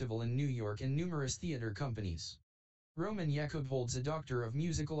 Bacchanalia Festival in New York, and numerous theater companies. Roman Yakub holds a Doctor of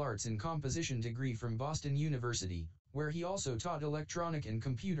Musical Arts in Composition degree from Boston University, where he also taught electronic and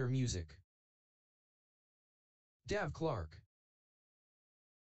computer music. Dav Clark.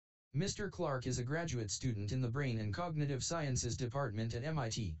 Mr. Clark is a graduate student in the Brain and Cognitive Sciences Department at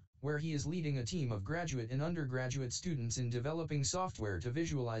MIT, where he is leading a team of graduate and undergraduate students in developing software to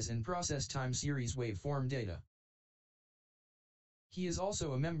visualize and process time series waveform data. He is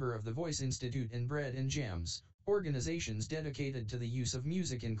also a member of the Voice Institute and Bread and Jams, organizations dedicated to the use of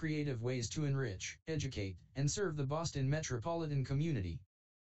music in creative ways to enrich, educate, and serve the Boston metropolitan community.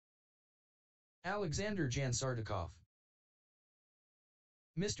 Alexander Jan Sartikov.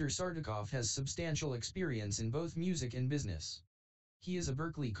 Mr. Sartikov has substantial experience in both music and business. He is a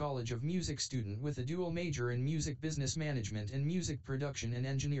Berklee College of Music student with a dual major in music business management and music production and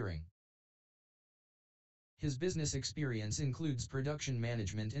engineering. His business experience includes production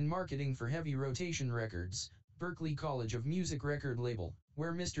management and marketing for Heavy Rotation Records, Berklee College of Music record label,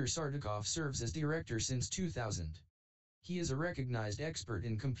 where Mr. Sartikov serves as director since 2000. He is a recognized expert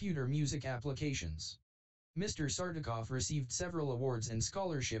in computer music applications. Mr. Sartikov received several awards and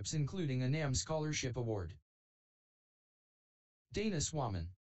scholarships, including a NAM Scholarship Award. Dana Swaman.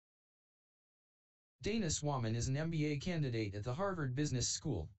 Dana Swaman is an MBA candidate at the Harvard Business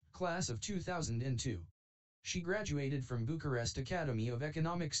School, class of 2002. She graduated from Bucharest Academy of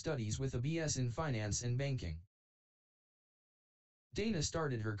Economic Studies with a BS in Finance and Banking. Dana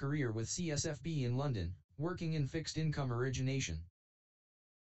started her career with CSFB in London, working in fixed income origination.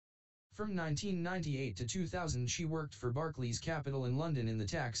 From 1998 to 2000 she worked for Barclays Capital in London in the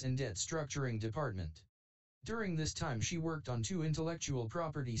tax and debt structuring department. During this time she worked on 2 intellectual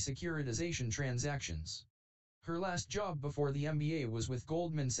property securitization transactions. Her last job before the MBA was with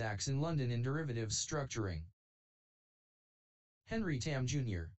Goldman Sachs in London in derivatives structuring. Henry Tam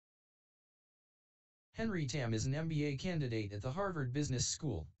Jr. Henry Tam is an MBA candidate at the Harvard Business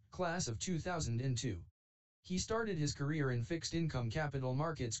School, class of 2002. He started his career in fixed income capital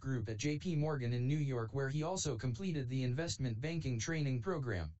markets group at JP Morgan in New York, where he also completed the investment banking training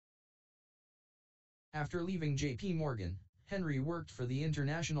program. After leaving J.P. Morgan, Henry worked for the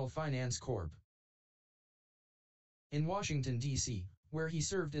International Finance Corp. in Washington, D.C., where he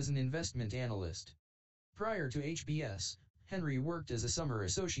served as an investment analyst. Prior to HBS, Henry worked as a summer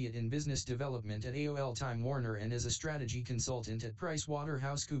associate in business development at AOL Time Warner and as a strategy consultant at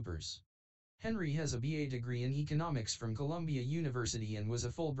PricewaterhouseCoopers. Henry has a BA degree in economics from Columbia University and was a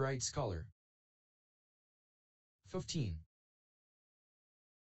Fulbright Scholar. 15.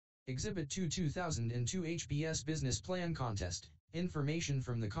 Exhibit 2 2002 HBS Business Plan Contest. Information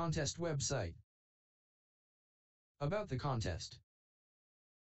from the contest website. About the contest.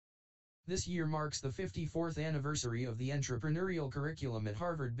 This year marks the 54th anniversary of the entrepreneurial curriculum at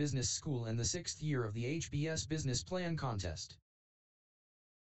Harvard Business School and the 6th year of the HBS Business Plan Contest.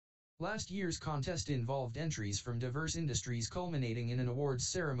 Last year's contest involved entries from diverse industries culminating in an awards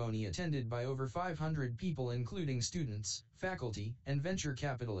ceremony attended by over 500 people including students, faculty, and venture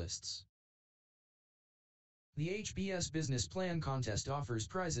capitalists. The HBS Business Plan Contest offers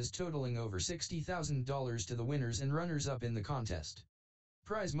prizes totaling over $60,000 to the winners and runners-up in the contest.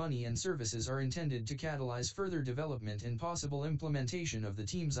 Prize money and services are intended to catalyze further development and possible implementation of the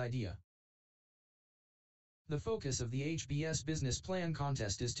team's idea. The focus of the HBS Business Plan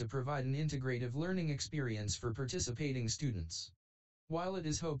Contest is to provide an integrative learning experience for participating students. While it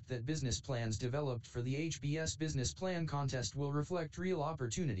is hoped that business plans developed for the HBS Business Plan Contest will reflect real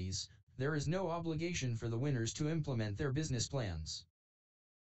opportunities, there is no obligation for the winners to implement their business plans.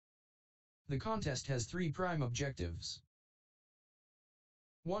 The contest has 3 prime objectives.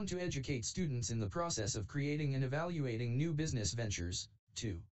 1. To educate students in the process of creating and evaluating new business ventures.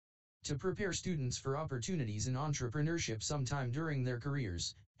 2. To prepare students for opportunities in entrepreneurship sometime during their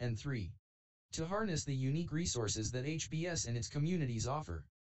careers. And 3. To harness the unique resources that HBS and its communities offer.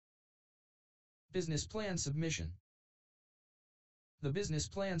 Business Plan Submission. The business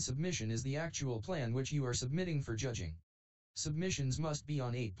plan submission is the actual plan which you are submitting for judging. Submissions must be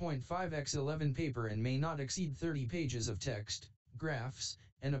on 8.5x11 paper and may not exceed 30 pages of text, graphs,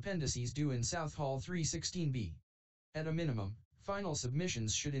 and appendices due in South Hall 316B. At a minimum, final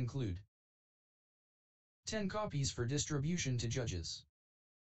submissions should include 10 copies for distribution to judges.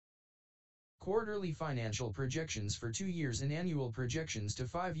 Quarterly financial projections for 2 years and annual projections to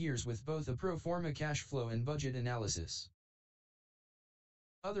 5 years with both a pro forma cash flow and budget analysis.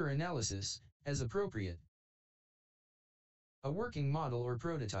 Other analysis, as appropriate. A working model or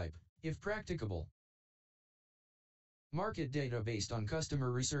prototype, if practicable. Market data based on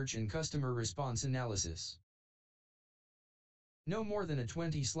customer research and customer response analysis. No more than a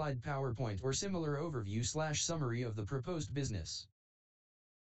 20-slide PowerPoint or similar overview/summary of the proposed business.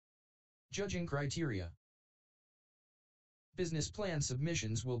 Judging criteria. Business plan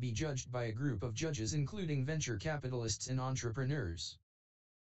submissions will be judged by a group of judges including venture capitalists and entrepreneurs.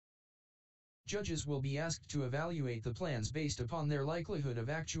 Judges will be asked to evaluate the plans based upon their likelihood of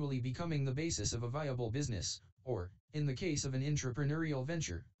actually becoming the basis of a viable business, or, in the case of an entrepreneurial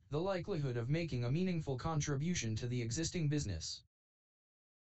venture, the likelihood of making a meaningful contribution to the existing business.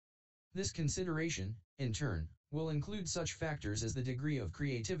 This consideration, in turn, will include such factors as the degree of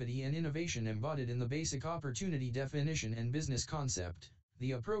creativity and innovation embodied in the basic opportunity definition and business concept,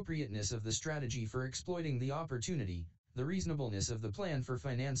 the appropriateness of the strategy for exploiting the opportunity, the reasonableness of the plan for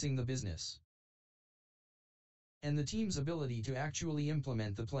financing the business, and the team's ability to actually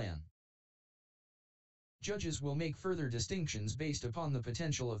implement the plan. Judges will make further distinctions based upon the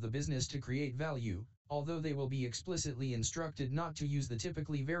potential of the business to create value, although they will be explicitly instructed not to use the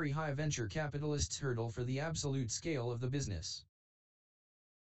typically very high venture capitalists' hurdle for the absolute scale of the business.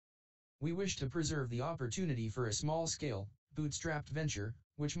 We wish to preserve the opportunity for a small-scale, bootstrapped venture,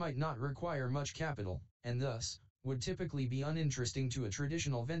 which might not require much capital, and thus, would typically be uninteresting to a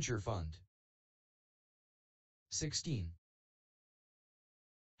traditional venture fund. 16.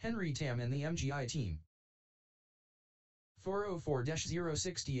 Henry Tam and the MGI Team.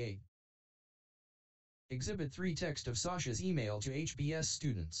 404-068. Exhibit 3 Text of Sasha's email to HBS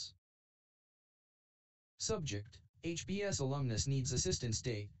students. Subject: HBS alumnus needs assistance.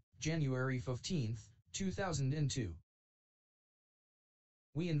 Date: January 15, 2002.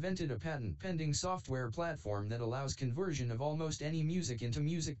 We invented a patent-pending software platform that allows conversion of almost any music into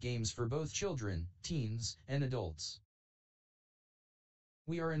music games for both children, teens, and adults.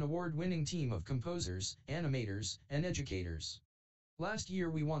 We are an award-winning team of composers, animators, and educators. Last year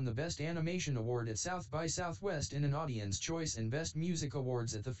we won the Best Animation Award at South by Southwest in an Audience Choice and Best Music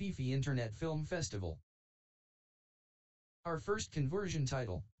Awards at the Fifi Internet Film Festival. Our first conversion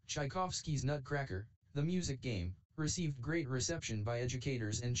title, Tchaikovsky's Nutcracker, the music game, received great reception by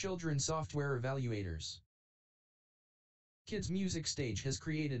educators and children's software evaluators. Kids Music Stage has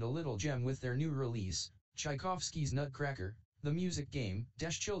created a little gem with their new release, Tchaikovsky's Nutcracker, the music game,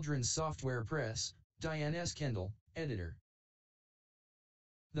 Children's Software Press, Diane S. Kendall, editor.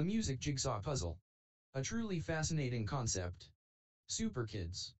 The Music Jigsaw Puzzle. A truly fascinating concept. Super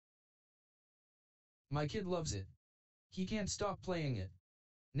Kids. My kid loves it. He can't stop playing it.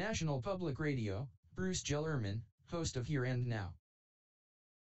 National Public Radio, Bruce Gellerman, host of Here and Now.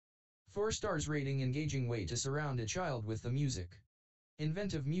 4 stars rating, engaging way to surround a child with the music.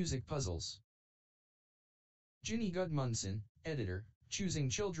 Inventive music puzzles. Ginny Gudmundsson, editor, Choosing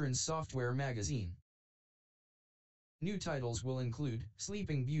Children's Software Magazine. New titles will include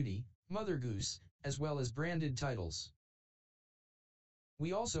Sleeping Beauty, Mother Goose, as well as branded titles.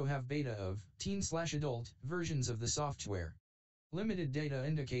 We also have beta of teen/adult versions of the software. Limited data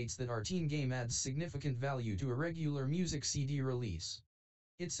indicates that our teen game adds significant value to a regular music CD release.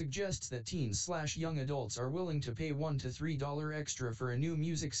 It suggests that teens/young adults are willing to pay $1 to $3 extra for a new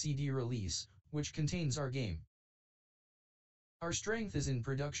music CD release, which contains our game. Our strength is in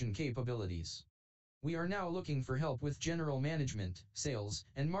production capabilities. We are now looking for help with general management, sales,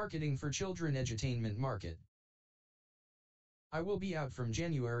 and marketing for children edutainment market. I will be out from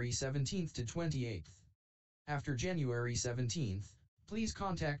January 17th to 28th. After January 17th, please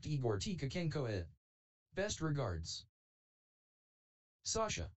contact Igor Tikakenko at Best regards.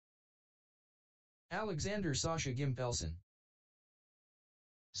 Sasha. Alexander Sasha Gimpelson.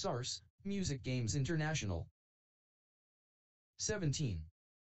 SARS, Music Games International. 17.